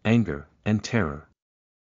disbelief, anger, and terror.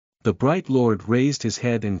 The bright lord raised his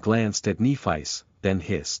head and glanced at Nephis, then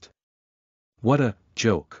hissed. "What a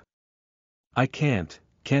joke! I can't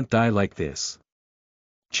die like this."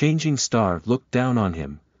 Changing Star looked down on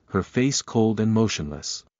him, her face cold and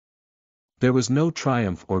motionless. There was no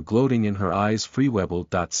triumph or gloating in her eyes.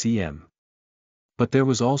 Freewebble.cm. But there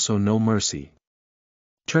was also no mercy.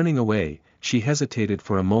 Turning away, she hesitated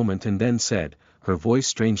for a moment and then said, her voice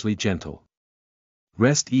strangely gentle.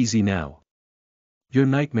 "Rest easy now. Your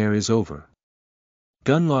nightmare is over."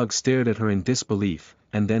 Gunlog stared at her in disbelief,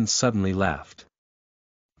 and then suddenly laughed.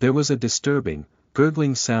 There was a disturbing,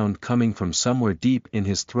 gurgling sound coming from somewhere deep in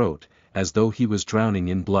his throat, as though he was drowning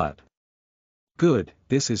in blood. "Good,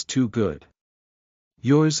 this is too good.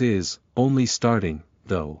 Yours is only starting,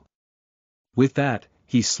 though." With that,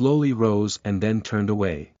 he slowly rose and then turned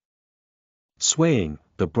away. Swaying,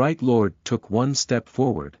 the bright lord took one step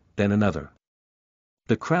forward, then another.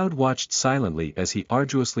 The crowd watched silently as he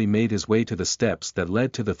arduously made his way to the steps that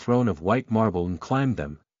led to the throne of white marble and climbed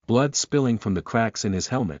them, blood spilling from the cracks in his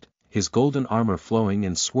helmet, his golden armor flowing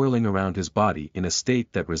and swirling around his body in a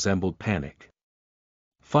state that resembled panic.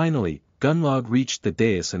 Finally, Gunlog reached the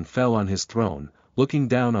dais and fell on his throne, looking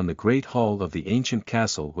down on the great hall of the ancient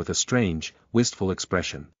castle with a strange, wistful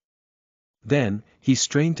expression. Then, he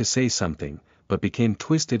strained to say something, but became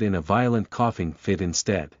twisted in a violent coughing fit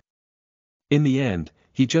instead. In the end,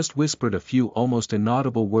 he just whispered a few almost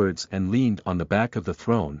inaudible words and leaned on the back of the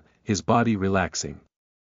throne, his body relaxing.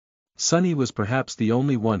 Sunny was perhaps the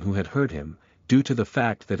only one who had heard him, due to the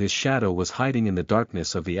fact that his shadow was hiding in the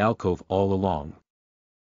darkness of the alcove all along.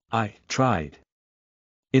 "I tried.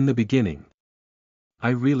 In the beginning. I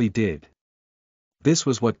really did." This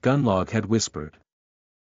was what Gunlog had whispered.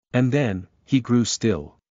 And then, he grew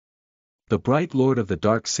still. The bright lord of the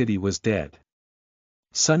dark city was dead.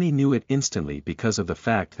 Sunny knew it instantly because of the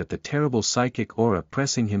fact that the terrible psychic aura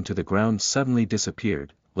pressing him to the ground suddenly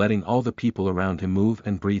disappeared, letting all the people around him move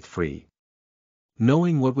and breathe free.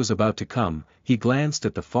 Knowing what was about to come, he glanced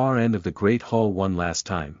at the far end of the great hall one last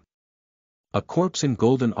time. A corpse in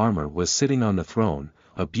golden armor was sitting on the throne,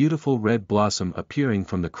 a beautiful red blossom appearing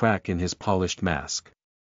from the crack in his polished mask.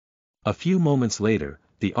 A few moments later,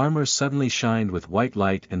 the armor suddenly shined with white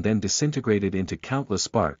light and then disintegrated into countless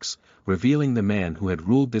sparks, revealing the man who had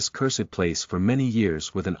ruled this cursed place for many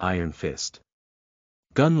years with an iron fist.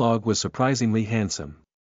 Gunlog was surprisingly handsome.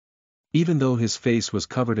 Even though his face was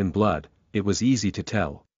covered in blood, it was easy to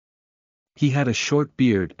tell. He had a short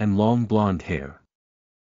beard and long blonde hair.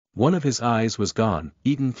 One of his eyes was gone,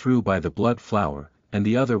 eaten through by the blood flower, and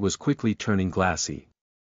the other was quickly turning glassy.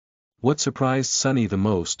 What surprised Sunny the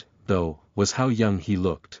most, though, was how young he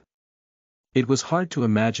looked. It was hard to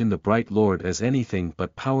imagine the bright lord as anything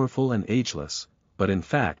but powerful and ageless, but in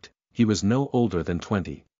fact, he was no older than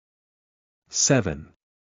 27.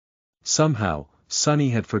 Somehow, Sunny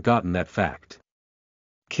had forgotten that fact.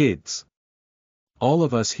 Kids. All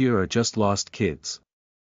of us here are just lost kids.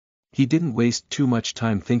 He didn't waste too much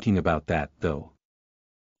time thinking about that, though.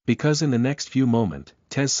 Because in the next few moments,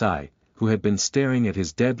 Tessai, who had been staring at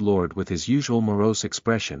his dead lord with his usual morose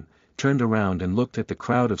expression, turned around and looked at the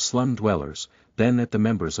crowd of slum dwellers, then at the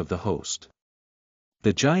members of the host.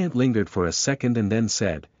 The giant lingered for a second and then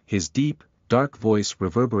said, his deep, dark voice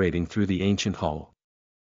reverberating through the ancient hall.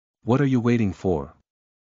 "What are you waiting for?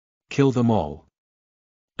 Kill them all."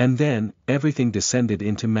 And then, everything descended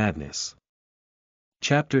into madness.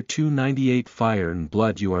 Chapter 298 Fire and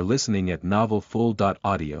Blood. You are listening at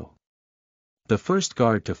NovelFull.audio. The first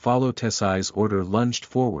guard to follow Tessai's order lunged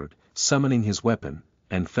forward, summoning his weapon,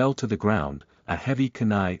 and fell to the ground, a heavy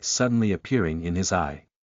kunai suddenly appearing in his eye.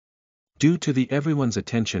 Due to everyone's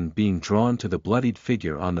attention being drawn to the bloodied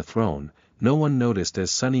figure on the throne, no one noticed as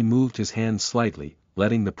Sunny moved his hand slightly,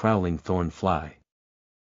 letting the prowling thorn fly.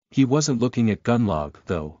 He wasn't looking at Gunlog,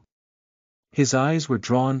 though. His eyes were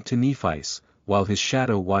drawn to Nephis, while his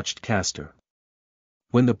shadow watched Castor.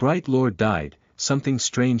 When the bright lord died, something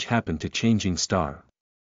strange happened to Changing Star.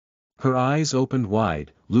 Her eyes opened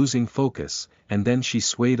wide, losing focus, and then she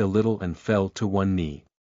swayed a little and fell to one knee.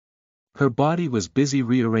 Her body was busy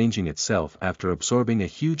rearranging itself after absorbing a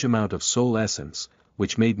huge amount of soul essence,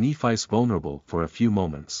 which made Nephice vulnerable for a few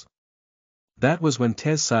moments. That was when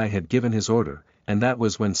Tezsai had given his order, and that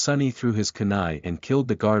was when Sunny threw his kunai and killed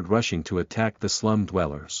the guard rushing to attack the slum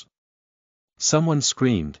dwellers. Someone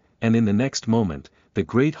screamed, and in the next moment, the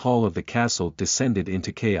great hall of the castle descended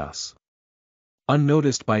into chaos.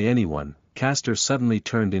 Unnoticed by anyone, Castor suddenly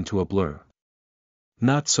turned into a blur.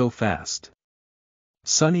 Not so fast.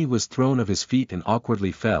 Sunny was thrown off his feet and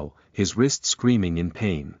awkwardly fell, his wrist screaming in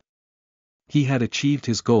pain. He had achieved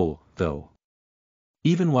his goal, though.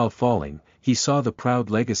 Even while falling, he saw the proud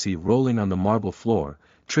legacy rolling on the marble floor,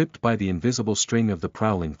 tripped by the invisible string of the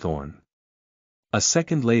prowling thorn. A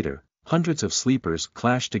second later, hundreds of sleepers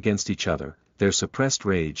clashed against each other, their suppressed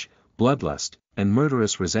rage, bloodlust, and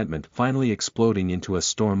murderous resentment finally exploding into a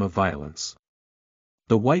storm of violence.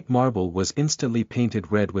 The white marble was instantly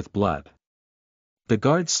painted red with blood. The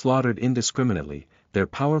guards slaughtered indiscriminately, their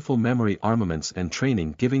powerful memory armaments and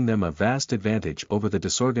training giving them a vast advantage over the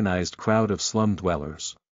disorganized crowd of slum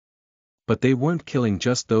dwellers. But they weren't killing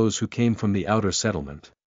just those who came from the outer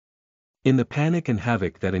settlement. In the panic and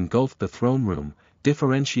havoc that engulfed the throne room,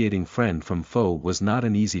 differentiating friend from foe was not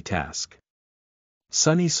an easy task.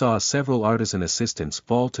 Sunny saw several artisan assistants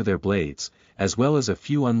fall to their blades, as well as a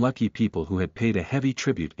few unlucky people who had paid a heavy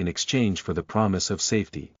tribute in exchange for the promise of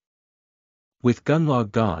safety. With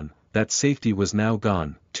Gunlog gone, that safety was now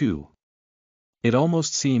gone, too. It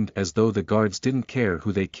almost seemed as though the guards didn't care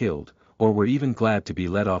who they killed, or were even glad to be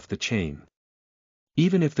let off the chain.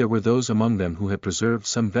 Even if there were those among them who had preserved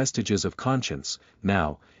some vestiges of conscience,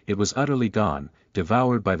 now, it was utterly gone,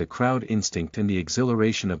 devoured by the crowd instinct and the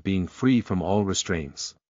exhilaration of being free from all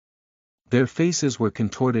restraints. Their faces were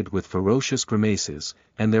contorted with ferocious grimaces,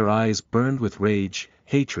 and their eyes burned with rage,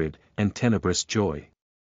 hatred, and tenebrous joy.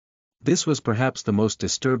 This was perhaps the most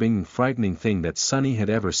disturbing and frightening thing that Sunny had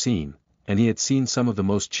ever seen, and he had seen some of the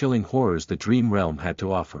most chilling horrors the dream realm had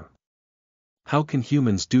to offer. How can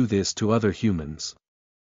humans do this to other humans?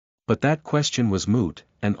 But that question was moot,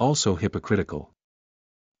 and also hypocritical.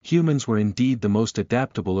 Humans were indeed the most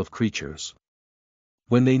adaptable of creatures.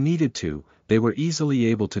 When they needed to, they were easily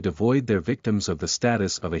able to devoid their victims of the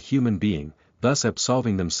status of a human being, thus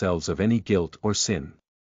absolving themselves of any guilt or sin.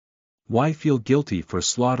 Why feel guilty for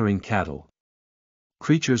slaughtering cattle?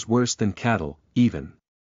 Creatures worse than cattle, even.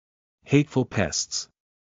 Hateful pests.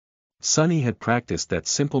 Sunny had practiced that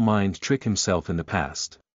simple mind trick himself in the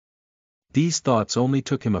past. These thoughts only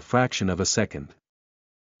took him a fraction of a second.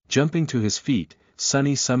 Jumping to his feet,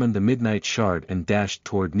 Sunny summoned the Midnight Shard and dashed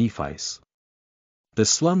toward Nephice. The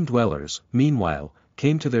slum dwellers, meanwhile,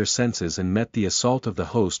 came to their senses and met the assault of the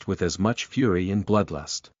host with as much fury and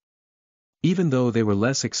bloodlust. Even though they were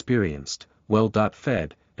less experienced,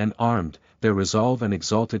 well-fed, and armed, their resolve and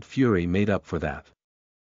exalted fury made up for that.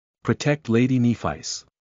 Protect Lady Nephice.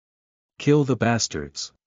 Kill the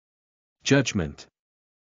bastards. Judgment.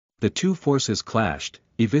 The two forces clashed,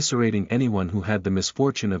 eviscerating anyone who had the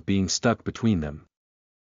misfortune of being stuck between them.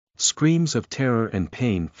 Screams of terror and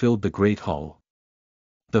pain filled the great hall.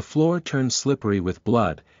 The floor turned slippery with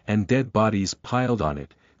blood, and dead bodies piled on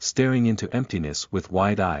it, staring into emptiness with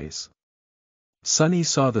wide eyes. Sunny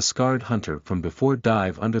saw the scarred hunter from before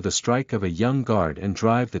dive under the strike of a young guard and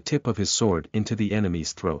drive the tip of his sword into the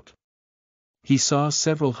enemy's throat. He saw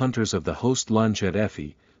several hunters of the host lunge at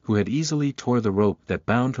Effie, who had easily tore the rope that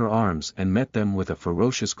bound her arms and met them with a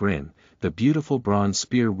ferocious grin, the beautiful bronze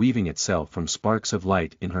spear weaving itself from sparks of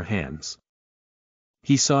light in her hands.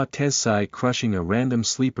 He saw Tezsai crushing a random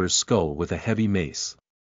sleeper's skull with a heavy mace.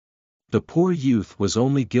 The poor youth was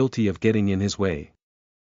only guilty of getting in his way.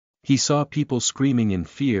 He saw people screaming in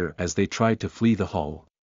fear as they tried to flee the hall.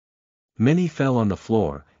 Many fell on the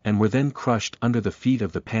floor, and were then crushed under the feet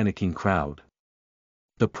of the panicking crowd.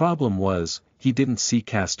 The problem was, he didn't see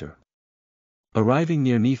Castor. Arriving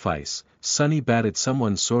near Nephice, Sunny batted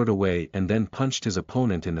someone's sword away and then punched his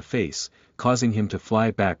opponent in the face, causing him to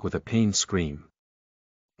fly back with a pained scream.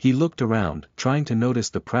 He looked around, trying to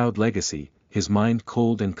notice the proud legacy, his mind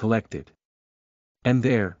cold and collected. And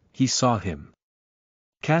there, he saw him.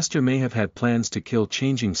 Castor may have had plans to kill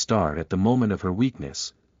Changing Star at the moment of her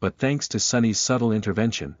weakness, but thanks to Sunny's subtle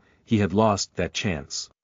intervention, he had lost that chance.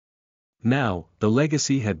 Now, the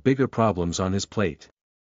legacy had bigger problems on his plate.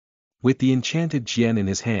 With the enchanted Jian in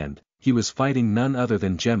his hand, he was fighting none other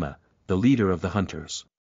than Gemma, the leader of the hunters.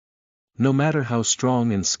 No matter how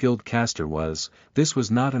strong and skilled Castor was, this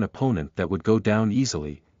was not an opponent that would go down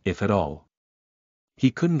easily, if at all.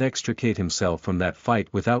 He couldn't extricate himself from that fight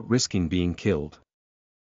without risking being killed.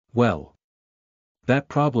 Well, that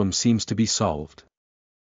problem seems to be solved.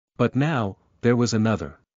 But now, there was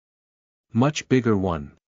another. Much bigger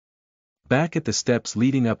one. Back at the steps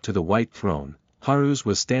leading up to the white throne, Haruz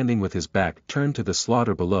was standing with his back turned to the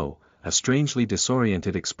slaughter below, a strangely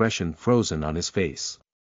disoriented expression frozen on his face.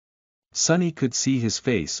 Sunny could see his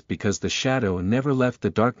face because the shadow never left the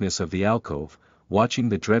darkness of the alcove, watching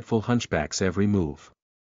the dreadful hunchback's every move.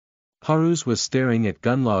 Haruz was staring at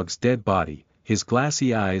Gunlog's dead body, his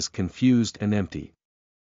glassy eyes confused and empty.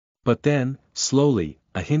 But then, slowly,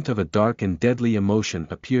 a hint of a dark and deadly emotion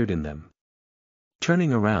appeared in them.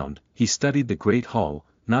 Turning around, he studied the great hall,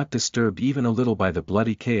 not disturbed even a little by the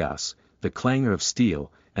bloody chaos, the clangor of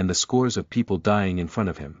steel, and the scores of people dying in front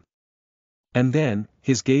of him. And then,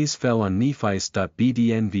 his gaze fell on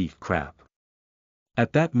Nephis.bdnv crap.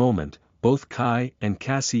 At that moment, both Kai and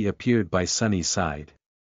Cassie appeared by Sunny's side.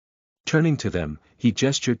 Turning to them, he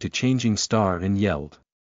gestured to Changing Star and yelled,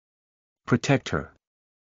 "Protect her."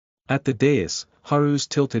 At the dais, Haruz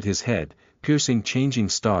tilted his head, piercing Changing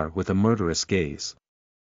Star with a murderous gaze.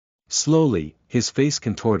 Slowly, his face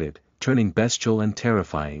contorted, turning bestial and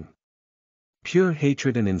terrifying. Pure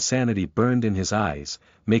hatred and insanity burned in his eyes,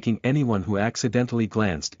 making anyone who accidentally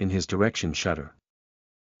glanced in his direction shudder.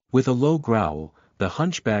 With a low growl, the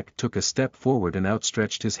hunchback took a step forward and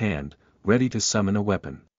outstretched his hand, ready to summon a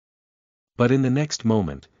weapon. But in the next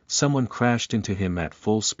moment, someone crashed into him at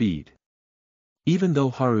full speed. Even though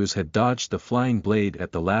Haruz had dodged the flying blade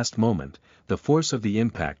at the last moment, the force of the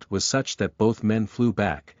impact was such that both men flew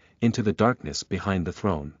back, into the darkness behind the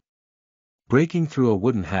throne. Breaking through a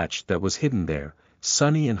wooden hatch that was hidden there,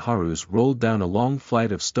 Sunny and Haruz rolled down a long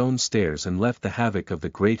flight of stone stairs and left the havoc of the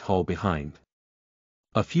great hall behind.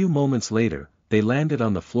 A few moments later, they landed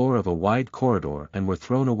on the floor of a wide corridor and were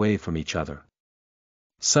thrown away from each other.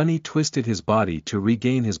 Sunny twisted his body to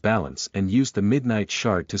regain his balance and used the midnight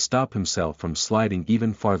shard to stop himself from sliding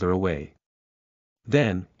even farther away.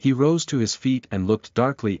 Then, he rose to his feet and looked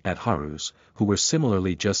darkly at Haruz, who were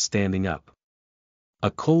similarly just standing up.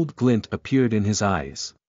 A cold glint appeared in his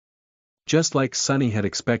eyes. Just like Sunny had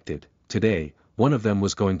expected, today, one of them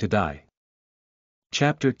was going to die.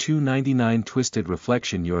 Chapter 299 Twisted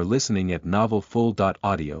Reflection. You're listening at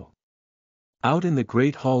NovelFull.audio. Out in the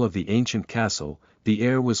great hall of the ancient castle, the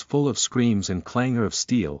air was full of screams and clangor of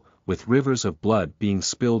steel, with rivers of blood being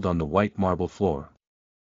spilled on the white marble floor.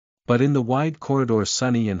 But in the wide corridor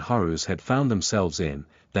Sunny and Haruz had found themselves in,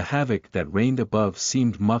 the havoc that reigned above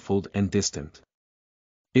seemed muffled and distant.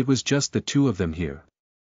 It was just the two of them here.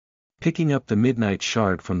 Picking up the midnight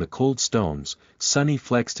shard from the cold stones, Sunny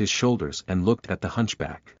flexed his shoulders and looked at the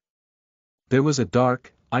hunchback. There was a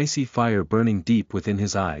dark, icy fire burning deep within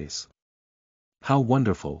his eyes. How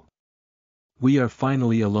wonderful! We are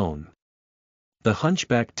finally alone. The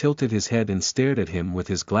hunchback tilted his head and stared at him with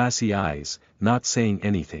his glassy eyes, not saying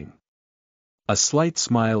anything. A slight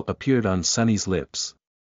smile appeared on Sunny's lips.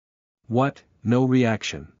 What, no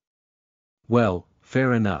reaction? Well,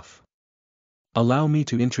 fair enough. Allow me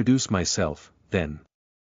to introduce myself, then.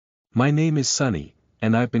 My name is Sunny,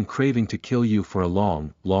 and I've been craving to kill you for a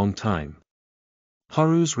long, long time.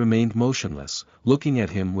 Haruz remained motionless, looking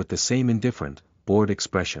at him with the same indifferent, bored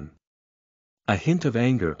expression. A hint of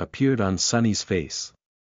anger appeared on Sunny's face.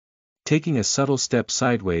 Taking a subtle step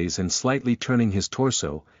sideways and slightly turning his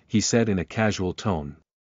torso, he said in a casual tone.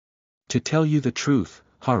 To tell you the truth,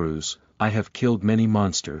 Haruz, I have killed many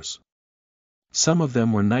monsters. Some of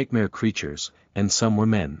them were nightmare creatures, and some were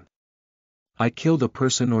men. I killed a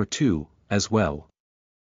person or two, as well.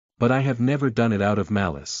 But I have never done it out of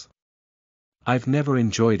malice. I've never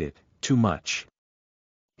enjoyed it, too much.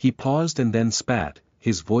 He paused and then spat,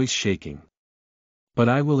 his voice shaking. But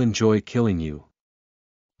I will enjoy killing you.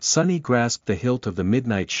 Sunny grasped the hilt of the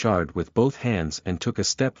midnight shard with both hands and took a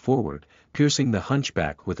step forward, piercing the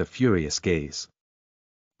hunchback with a furious gaze.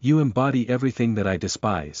 You embody everything that I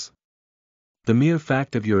despise. The mere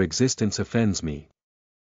fact of your existence offends me.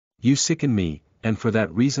 You sicken me, and for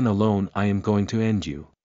that reason alone I am going to end you.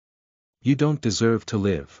 You don't deserve to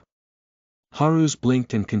live. Haruz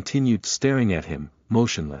blinked and continued staring at him,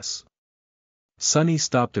 motionless. Sunny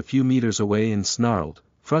stopped a few meters away and snarled,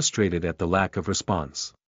 frustrated at the lack of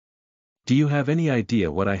response. Do you have any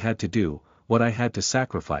idea what I had to do, what I had to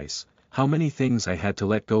sacrifice, how many things I had to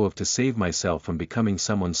let go of to save myself from becoming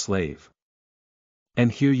someone's slave?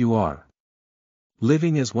 And here you are.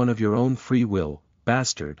 Living as one of your own free will,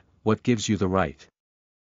 bastard, what gives you the right?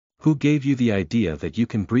 Who gave you the idea that you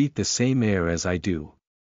can breathe the same air as I do?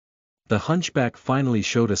 The hunchback finally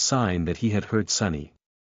showed a sign that he had heard Sunny.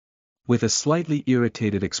 With a slightly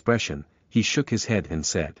irritated expression, he shook his head and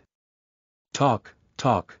said. Talk,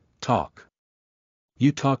 talk, talk.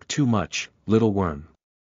 You talk too much, little worm.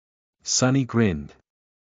 Sunny grinned.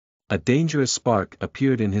 A dangerous spark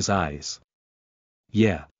appeared in his eyes.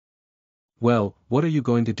 Yeah. Well, what are you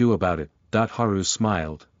going to do about it? Haru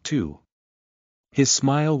smiled, too. His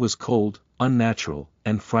smile was cold, unnatural,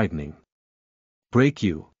 and frightening. Break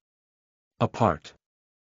you apart.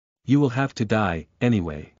 You will have to die,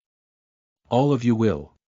 anyway. All of you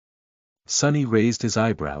will. Sunny raised his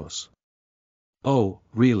eyebrows. Oh,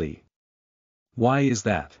 really? Why is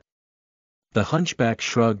that? The hunchback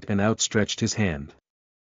shrugged and outstretched his hand.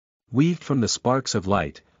 Weaved from the sparks of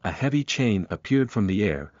light, a heavy chain appeared from the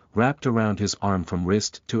air, wrapped around his arm from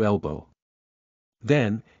wrist to elbow.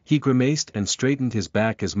 Then, he grimaced and straightened his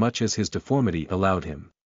back as much as his deformity allowed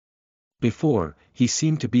him. Before, he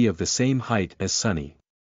seemed to be of the same height as Sunny.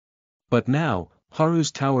 But now,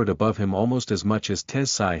 Haru's towered above him almost as much as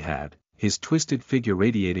Tensai had, his twisted figure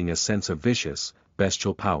radiating a sense of vicious,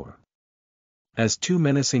 bestial power. As two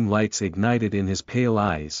menacing lights ignited in his pale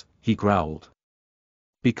eyes, he growled.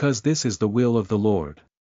 Because this is the will of the Lord.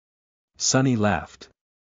 Sunny laughed.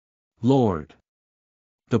 Lord.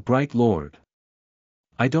 The bright Lord.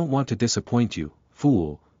 I don't want to disappoint you,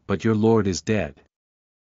 fool, but your Lord is dead.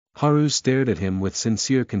 Haru stared at him with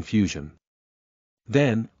sincere confusion.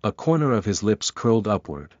 Then, a corner of his lips curled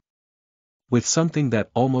upward. With something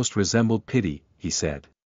that almost resembled pity, he said.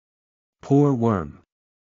 Poor worm.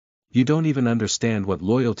 You don't even understand what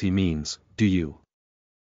loyalty means, do you?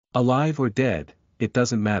 Alive or dead, it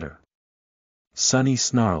doesn't matter. Sunny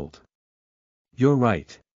snarled. You're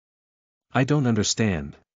right. I don't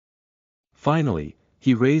understand. Finally,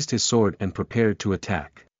 he raised his sword and prepared to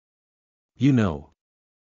attack. You know.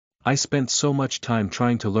 I spent so much time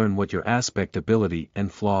trying to learn what your aspect ability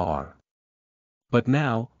and flaw are. But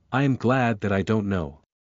now, I am glad that I don't know.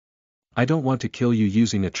 I don't want to kill you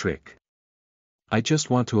using a trick. I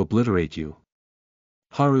just want to obliterate you.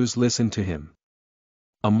 Haru's listened to him.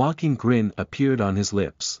 A mocking grin appeared on his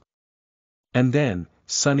lips. And then,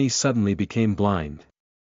 Sunny suddenly became blind.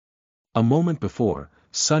 A moment before,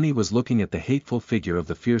 Sunny was looking at the hateful figure of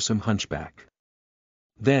the fearsome hunchback.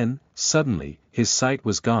 Then, suddenly, his sight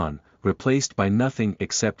was gone, replaced by nothing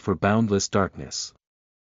except for boundless darkness.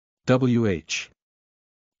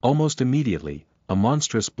 Almost immediately, a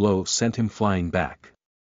monstrous blow sent him flying back.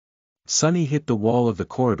 Sunny hit the wall of the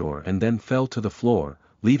corridor and then fell to the floor,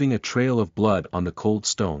 leaving a trail of blood on the cold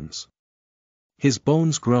stones. His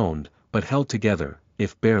bones groaned, but held together,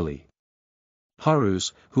 if barely.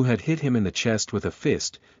 Haru's, who had hit him in the chest with a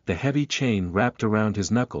fist, the heavy chain wrapped around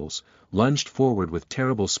his knuckles, lunged forward with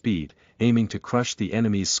terrible speed, aiming to crush the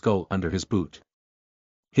enemy's skull under his boot.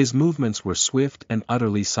 His movements were swift and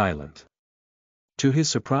utterly silent. To his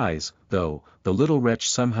surprise, though, the little wretch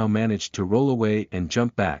somehow managed to roll away and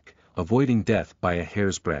jump back, avoiding death by a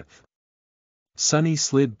hair's breadth. Sunny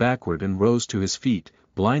slid backward and rose to his feet,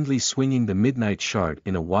 blindly swinging the midnight shard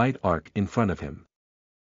in a wide arc in front of him.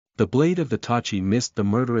 The blade of the Tachi missed the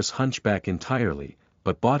murderous hunchback entirely,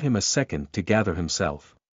 but bought him a second to gather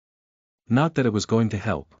himself. Not that it was going to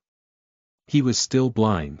help. He was still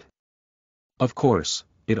blind. Of course,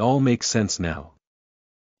 it all makes sense now.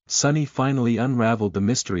 Sunny finally unraveled the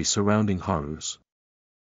mystery surrounding Haru's.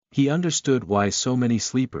 He understood why so many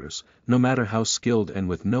sleepers, no matter how skilled and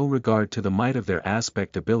with no regard to the might of their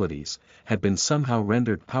aspect abilities, had been somehow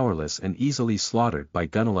rendered powerless and easily slaughtered by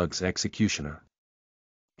Gunalug's executioner.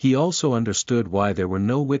 He also understood why there were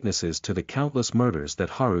no witnesses to the countless murders that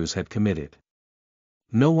Haru's had committed.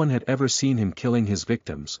 No one had ever seen him killing his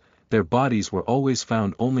victims, their bodies were always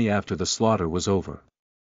found only after the slaughter was over.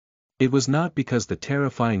 It was not because the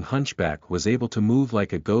terrifying hunchback was able to move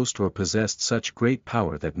like a ghost or possessed such great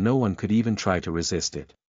power that no one could even try to resist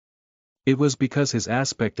it. It was because his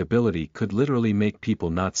aspect ability could literally make people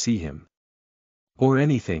not see him. Or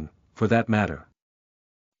anything, for that matter.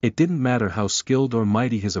 It didn't matter how skilled or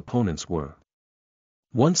mighty his opponents were.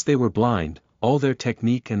 Once they were blind, all their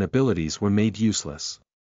technique and abilities were made useless.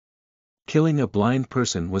 Killing a blind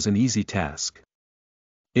person was an easy task.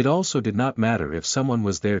 It also did not matter if someone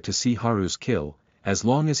was there to see Haru's kill, as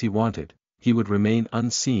long as he wanted, he would remain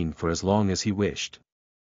unseen for as long as he wished.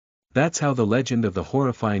 That's how the legend of the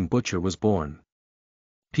horrifying butcher was born.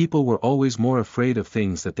 People were always more afraid of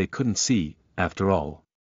things that they couldn't see, after all.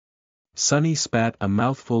 Sunny spat a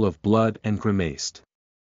mouthful of blood and grimaced.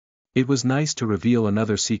 It was nice to reveal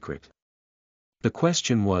another secret. The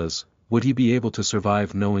question was, would he be able to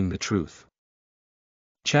survive knowing the truth?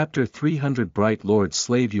 Chapter 300 Bright Lord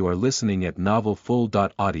Slave. You are listening at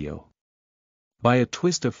NovelFull.audio. By a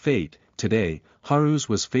twist of fate, today, Haru's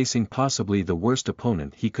was facing possibly the worst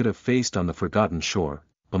opponent he could have faced on the Forgotten Shore,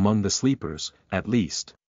 among the sleepers, at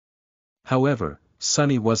least. However,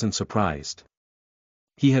 Sunny wasn't surprised.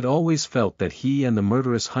 He had always felt that he and the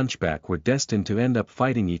murderous hunchback were destined to end up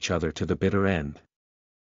fighting each other to the bitter end.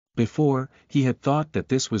 Before, he had thought that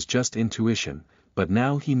this was just intuition, but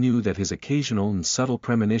now he knew that his occasional and subtle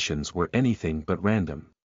premonitions were anything but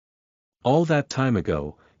random. All that time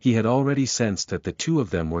ago, he had already sensed that the two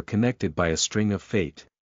of them were connected by a string of fate.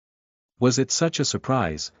 Was it such a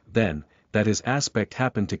surprise, then, that his aspect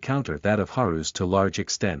happened to counter that of Haru's to large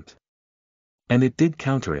extent? And it did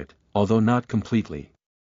counter it, although not completely.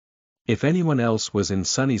 If anyone else was in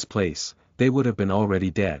Sunny's place, they would have been already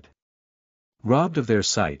dead. Robbed of their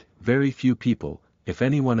sight, very few people, if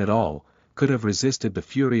anyone at all, could have resisted the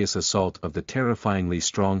furious assault of the terrifyingly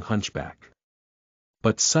strong hunchback.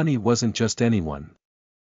 But Sunny wasn't just anyone.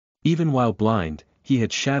 Even while blind, he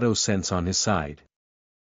had shadow sense on his side.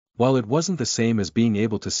 While it wasn't the same as being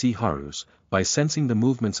able to see Haru's, by sensing the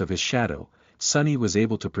movements of his shadow, Sunny was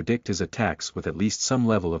able to predict his attacks with at least some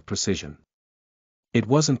level of precision. It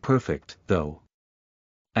wasn't perfect, though.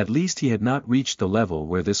 At least he had not reached the level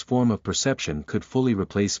where this form of perception could fully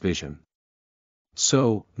replace vision.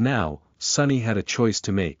 So, now, Sunny had a choice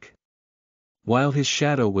to make. While his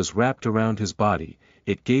shadow was wrapped around his body,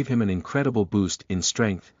 it gave him an incredible boost in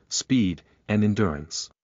strength, speed, and endurance.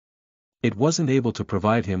 It wasn't able to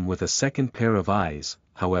provide him with a second pair of eyes,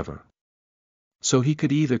 however. So he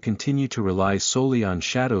could either continue to rely solely on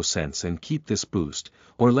shadow sense and keep this boost,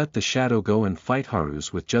 or let the shadow go and fight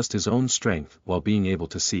Haru's with just his own strength while being able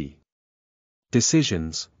to see.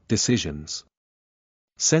 Decisions.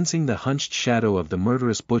 Sensing the hunched shadow of the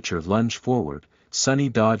murderous butcher lunge forward, Sunny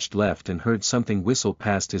dodged left and heard something whistle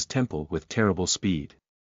past his temple with terrible speed.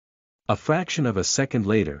 A fraction of a second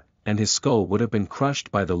later, and his skull would have been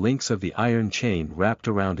crushed by the links of the iron chain wrapped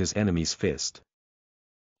around his enemy's fist.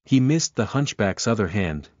 He missed the hunchback's other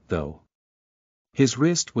hand, though. His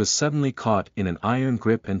wrist was suddenly caught in an iron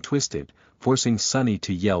grip and twisted, forcing Sunny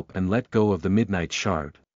to yelp and let go of the midnight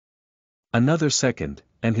shard. Another second,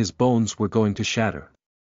 and his bones were going to shatter.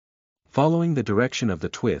 Following the direction of the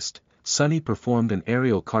twist, Sunny performed an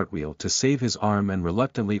aerial cartwheel to save his arm and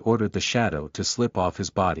reluctantly ordered the shadow to slip off his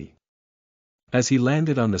body. As he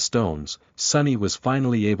landed on the stones, Sunny was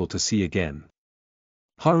finally able to see again.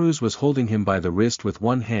 Haru's was holding him by the wrist with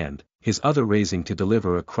one hand, his other raising to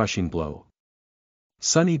deliver a crushing blow.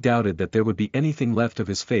 Sunny doubted that there would be anything left of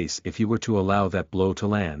his face if he were to allow that blow to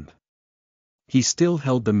land. He still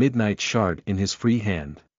held the midnight shard in his free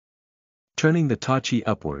hand. Turning the tachi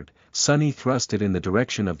upward, Sunny thrust it in the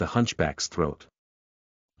direction of the hunchback's throat.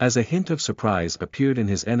 As a hint of surprise appeared in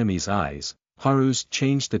his enemy's eyes, Haru's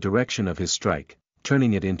changed the direction of his strike,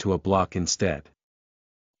 turning it into a block instead.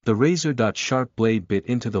 The razor-sharp blade bit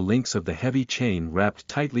into the links of the heavy chain wrapped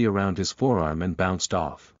tightly around his forearm and bounced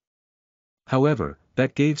off. However,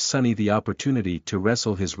 that gave Sunny the opportunity to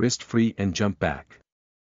wrestle his wrist free and jump back.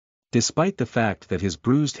 Despite the fact that his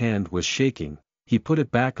bruised hand was shaking, he put it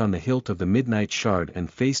back on the hilt of the midnight shard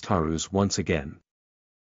and faced Haru's once again.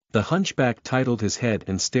 The hunchback titled his head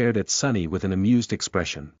and stared at Sunny with an amused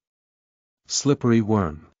expression. "Slippery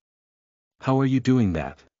worm. How are you doing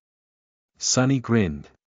that?" Sunny grinned.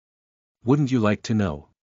 "Wouldn't you like to know?"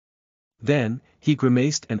 Then, he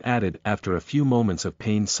grimaced and added after a few moments of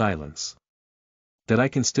pained silence. "That I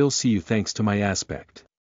can still see you thanks to my aspect."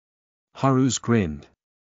 Haru's grinned.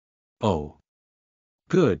 "Oh.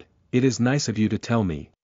 Good, it is nice of you to tell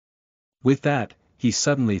me." With that, he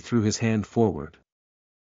suddenly threw his hand forward.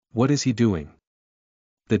 What is he doing?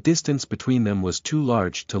 The distance between them was too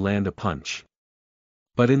large to land a punch.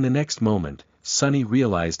 But in the next moment, Sunny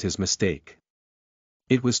realized his mistake.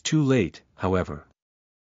 It was too late, however.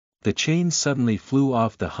 The chain suddenly flew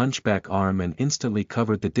off the hunchback arm and instantly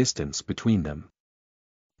covered the distance between them.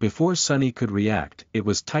 Before Sunny could react, it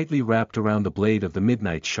was tightly wrapped around the blade of the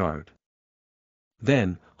midnight shard.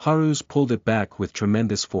 Then, Haru's pulled it back with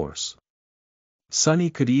tremendous force. Sunny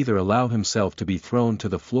could either allow himself to be thrown to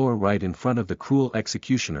the floor right in front of the cruel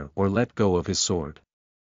executioner or let go of his sword.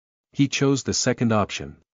 He chose the second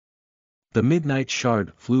option. The midnight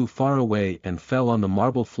shard flew far away and fell on the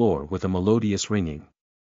marble floor with a melodious ringing.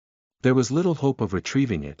 There was little hope of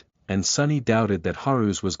retrieving it, and Sunny doubted that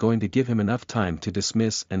Haru's was going to give him enough time to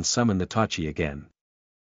dismiss and summon the tachi again.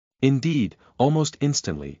 Indeed, almost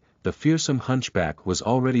instantly, the fearsome hunchback was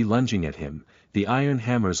already lunging at him, the iron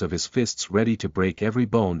hammers of his fists ready to break every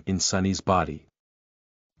bone in Sunny's body.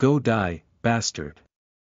 "Go die, bastard!"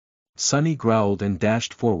 Sunny growled and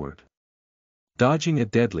dashed forward. Dodging a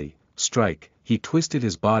deadly strike, he twisted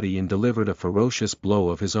his body and delivered a ferocious blow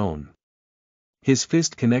of his own. His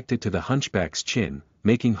fist connected to the hunchback's chin,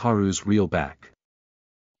 making Haru's reel back.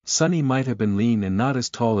 Sunny might have been lean and not as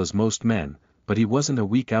tall as most men, but he wasn't a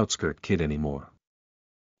weak outskirt kid anymore.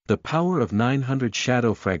 The power of 900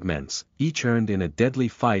 shadow fragments, each earned in a deadly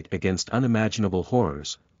fight against unimaginable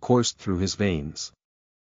horrors, coursed through his veins.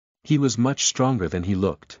 He was much stronger than he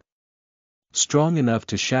looked. Strong enough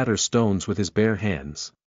to shatter stones with his bare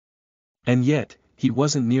hands. And yet, he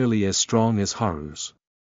wasn't nearly as strong as Haru's.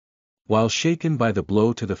 While shaken by the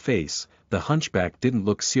blow to the face, the hunchback didn't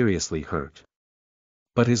look seriously hurt.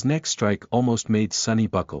 But his next strike almost made Sunny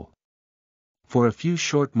buckle. For a few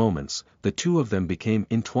short moments, the two of them became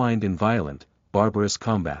entwined in violent, barbarous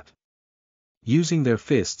combat. Using their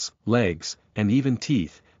fists, legs, and even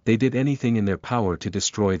teeth, they did anything in their power to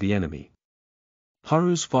destroy the enemy.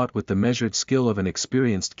 Haru's fought with the measured skill of an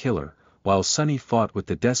experienced killer, while Sunny fought with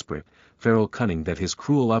the desperate, feral cunning that his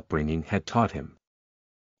cruel upbringing had taught him.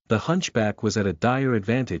 The hunchback was at a dire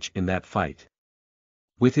advantage in that fight.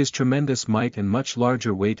 With his tremendous might and much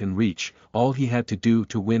larger weight and reach, all he had to do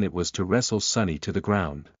to win it was to wrestle Sunny to the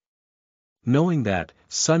ground. Knowing that,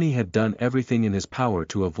 Sunny had done everything in his power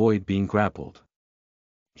to avoid being grappled.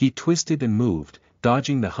 He twisted and moved,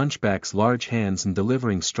 dodging the hunchback's large hands and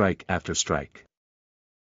delivering strike after strike.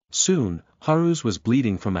 Soon, Haru's was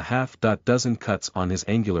bleeding from a half-dozen cuts on his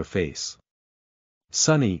angular face.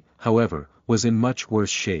 Sunny, however, was in much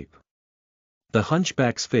worse shape. The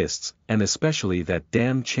hunchback's fists, and especially that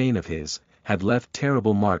damned chain of his, had left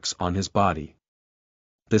terrible marks on his body.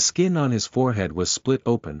 The skin on his forehead was split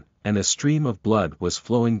open, and a stream of blood was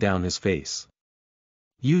flowing down his face.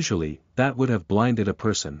 Usually, that would have blinded a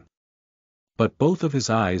person. But both of his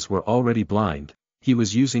eyes were already blind, he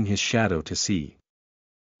was using his shadow to see.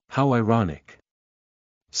 How ironic.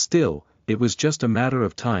 Still, it was just a matter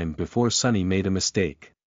of time before Sunny made a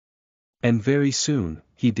mistake. And very soon,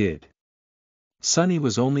 he did. Sunny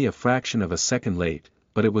was only a fraction of a second late,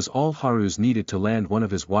 but it was all Haru's needed to land one of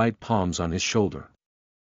his wide palms on his shoulder.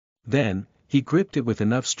 Then, he gripped it with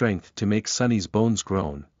enough strength to make Sunny's bones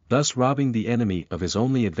groan, thus robbing the enemy of his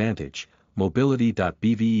only advantage, mobility.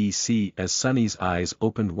 Bvec as Sunny's eyes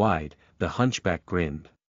opened wide, the hunchback grinned.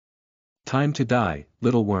 Time to die,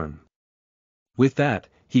 little worm. With that,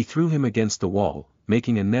 he threw him against the wall,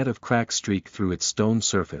 making a net of cracks streak through its stone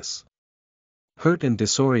surface. Hurt and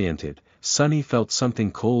disoriented, Sunny felt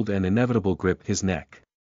something cold and inevitable grip his neck.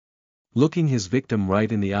 Looking his victim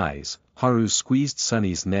right in the eyes, Haru squeezed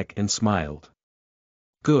Sunny's neck and smiled.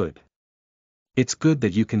 Good. It's good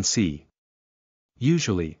that you can see.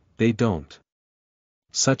 Usually, they don't.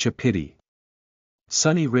 Such a pity.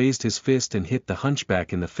 Sunny raised his fist and hit the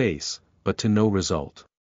hunchback in the face, but to no result.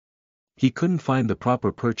 He couldn't find the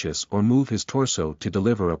proper purchase or move his torso to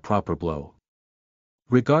deliver a proper blow.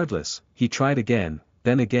 Regardless, he tried again,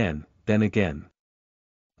 then again, then again.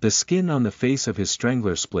 The skin on the face of his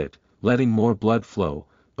strangler split, letting more blood flow,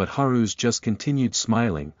 but Haru's just continued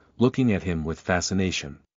smiling, looking at him with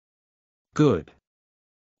fascination. Good.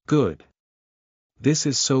 Good. This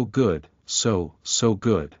is so good, so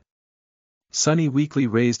good. Sunny weakly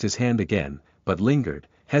raised his hand again, but lingered,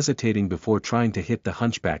 hesitating before trying to hit the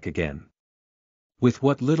hunchback again. With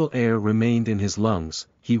what little air remained in his lungs,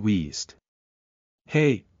 he wheezed.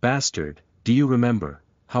 Hey, bastard, do you remember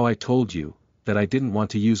how I told you that I didn't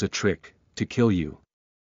want to use a trick to kill you?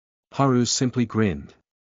 Haru simply grinned.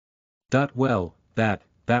 Well, that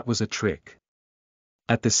was a trick.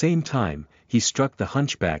 At the same time, he struck the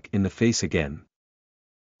hunchback in the face again.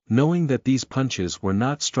 Knowing that these punches were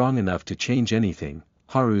not strong enough to change anything,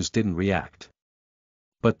 Haru's didn't react.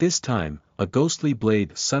 But this time, a ghostly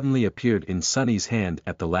blade suddenly appeared in Sunny's hand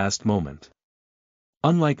at the last moment.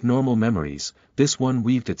 Unlike normal memories, this one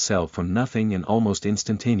weaved itself from nothing and almost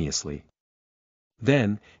instantaneously.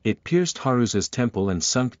 Then, it pierced Haru's temple and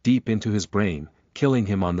sunk deep into his brain, killing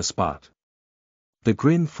him on the spot. The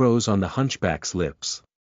grin froze on the hunchback's lips.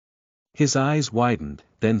 His eyes widened,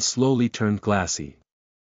 then slowly turned glassy.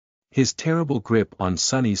 His terrible grip on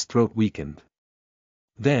Sunny's throat weakened.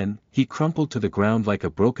 Then, he crumpled to the ground like a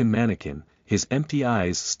broken mannequin, his empty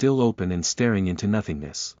eyes still open and staring into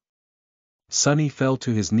nothingness. Sunny fell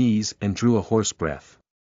to his knees and drew a hoarse breath.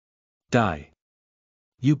 Die.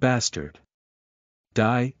 You bastard.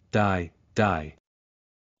 Die, die, die.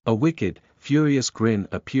 A wicked, furious grin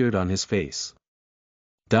appeared on his face.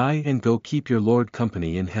 Die and go keep your lord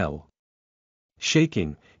company in hell.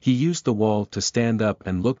 Shaking, he used the wall to stand up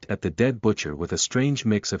and looked at the dead butcher with a strange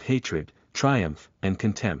mix of hatred, triumph, and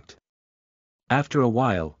contempt. After a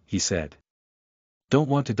while, he said. Don't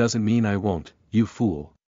want to doesn't mean I won't, you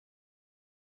fool.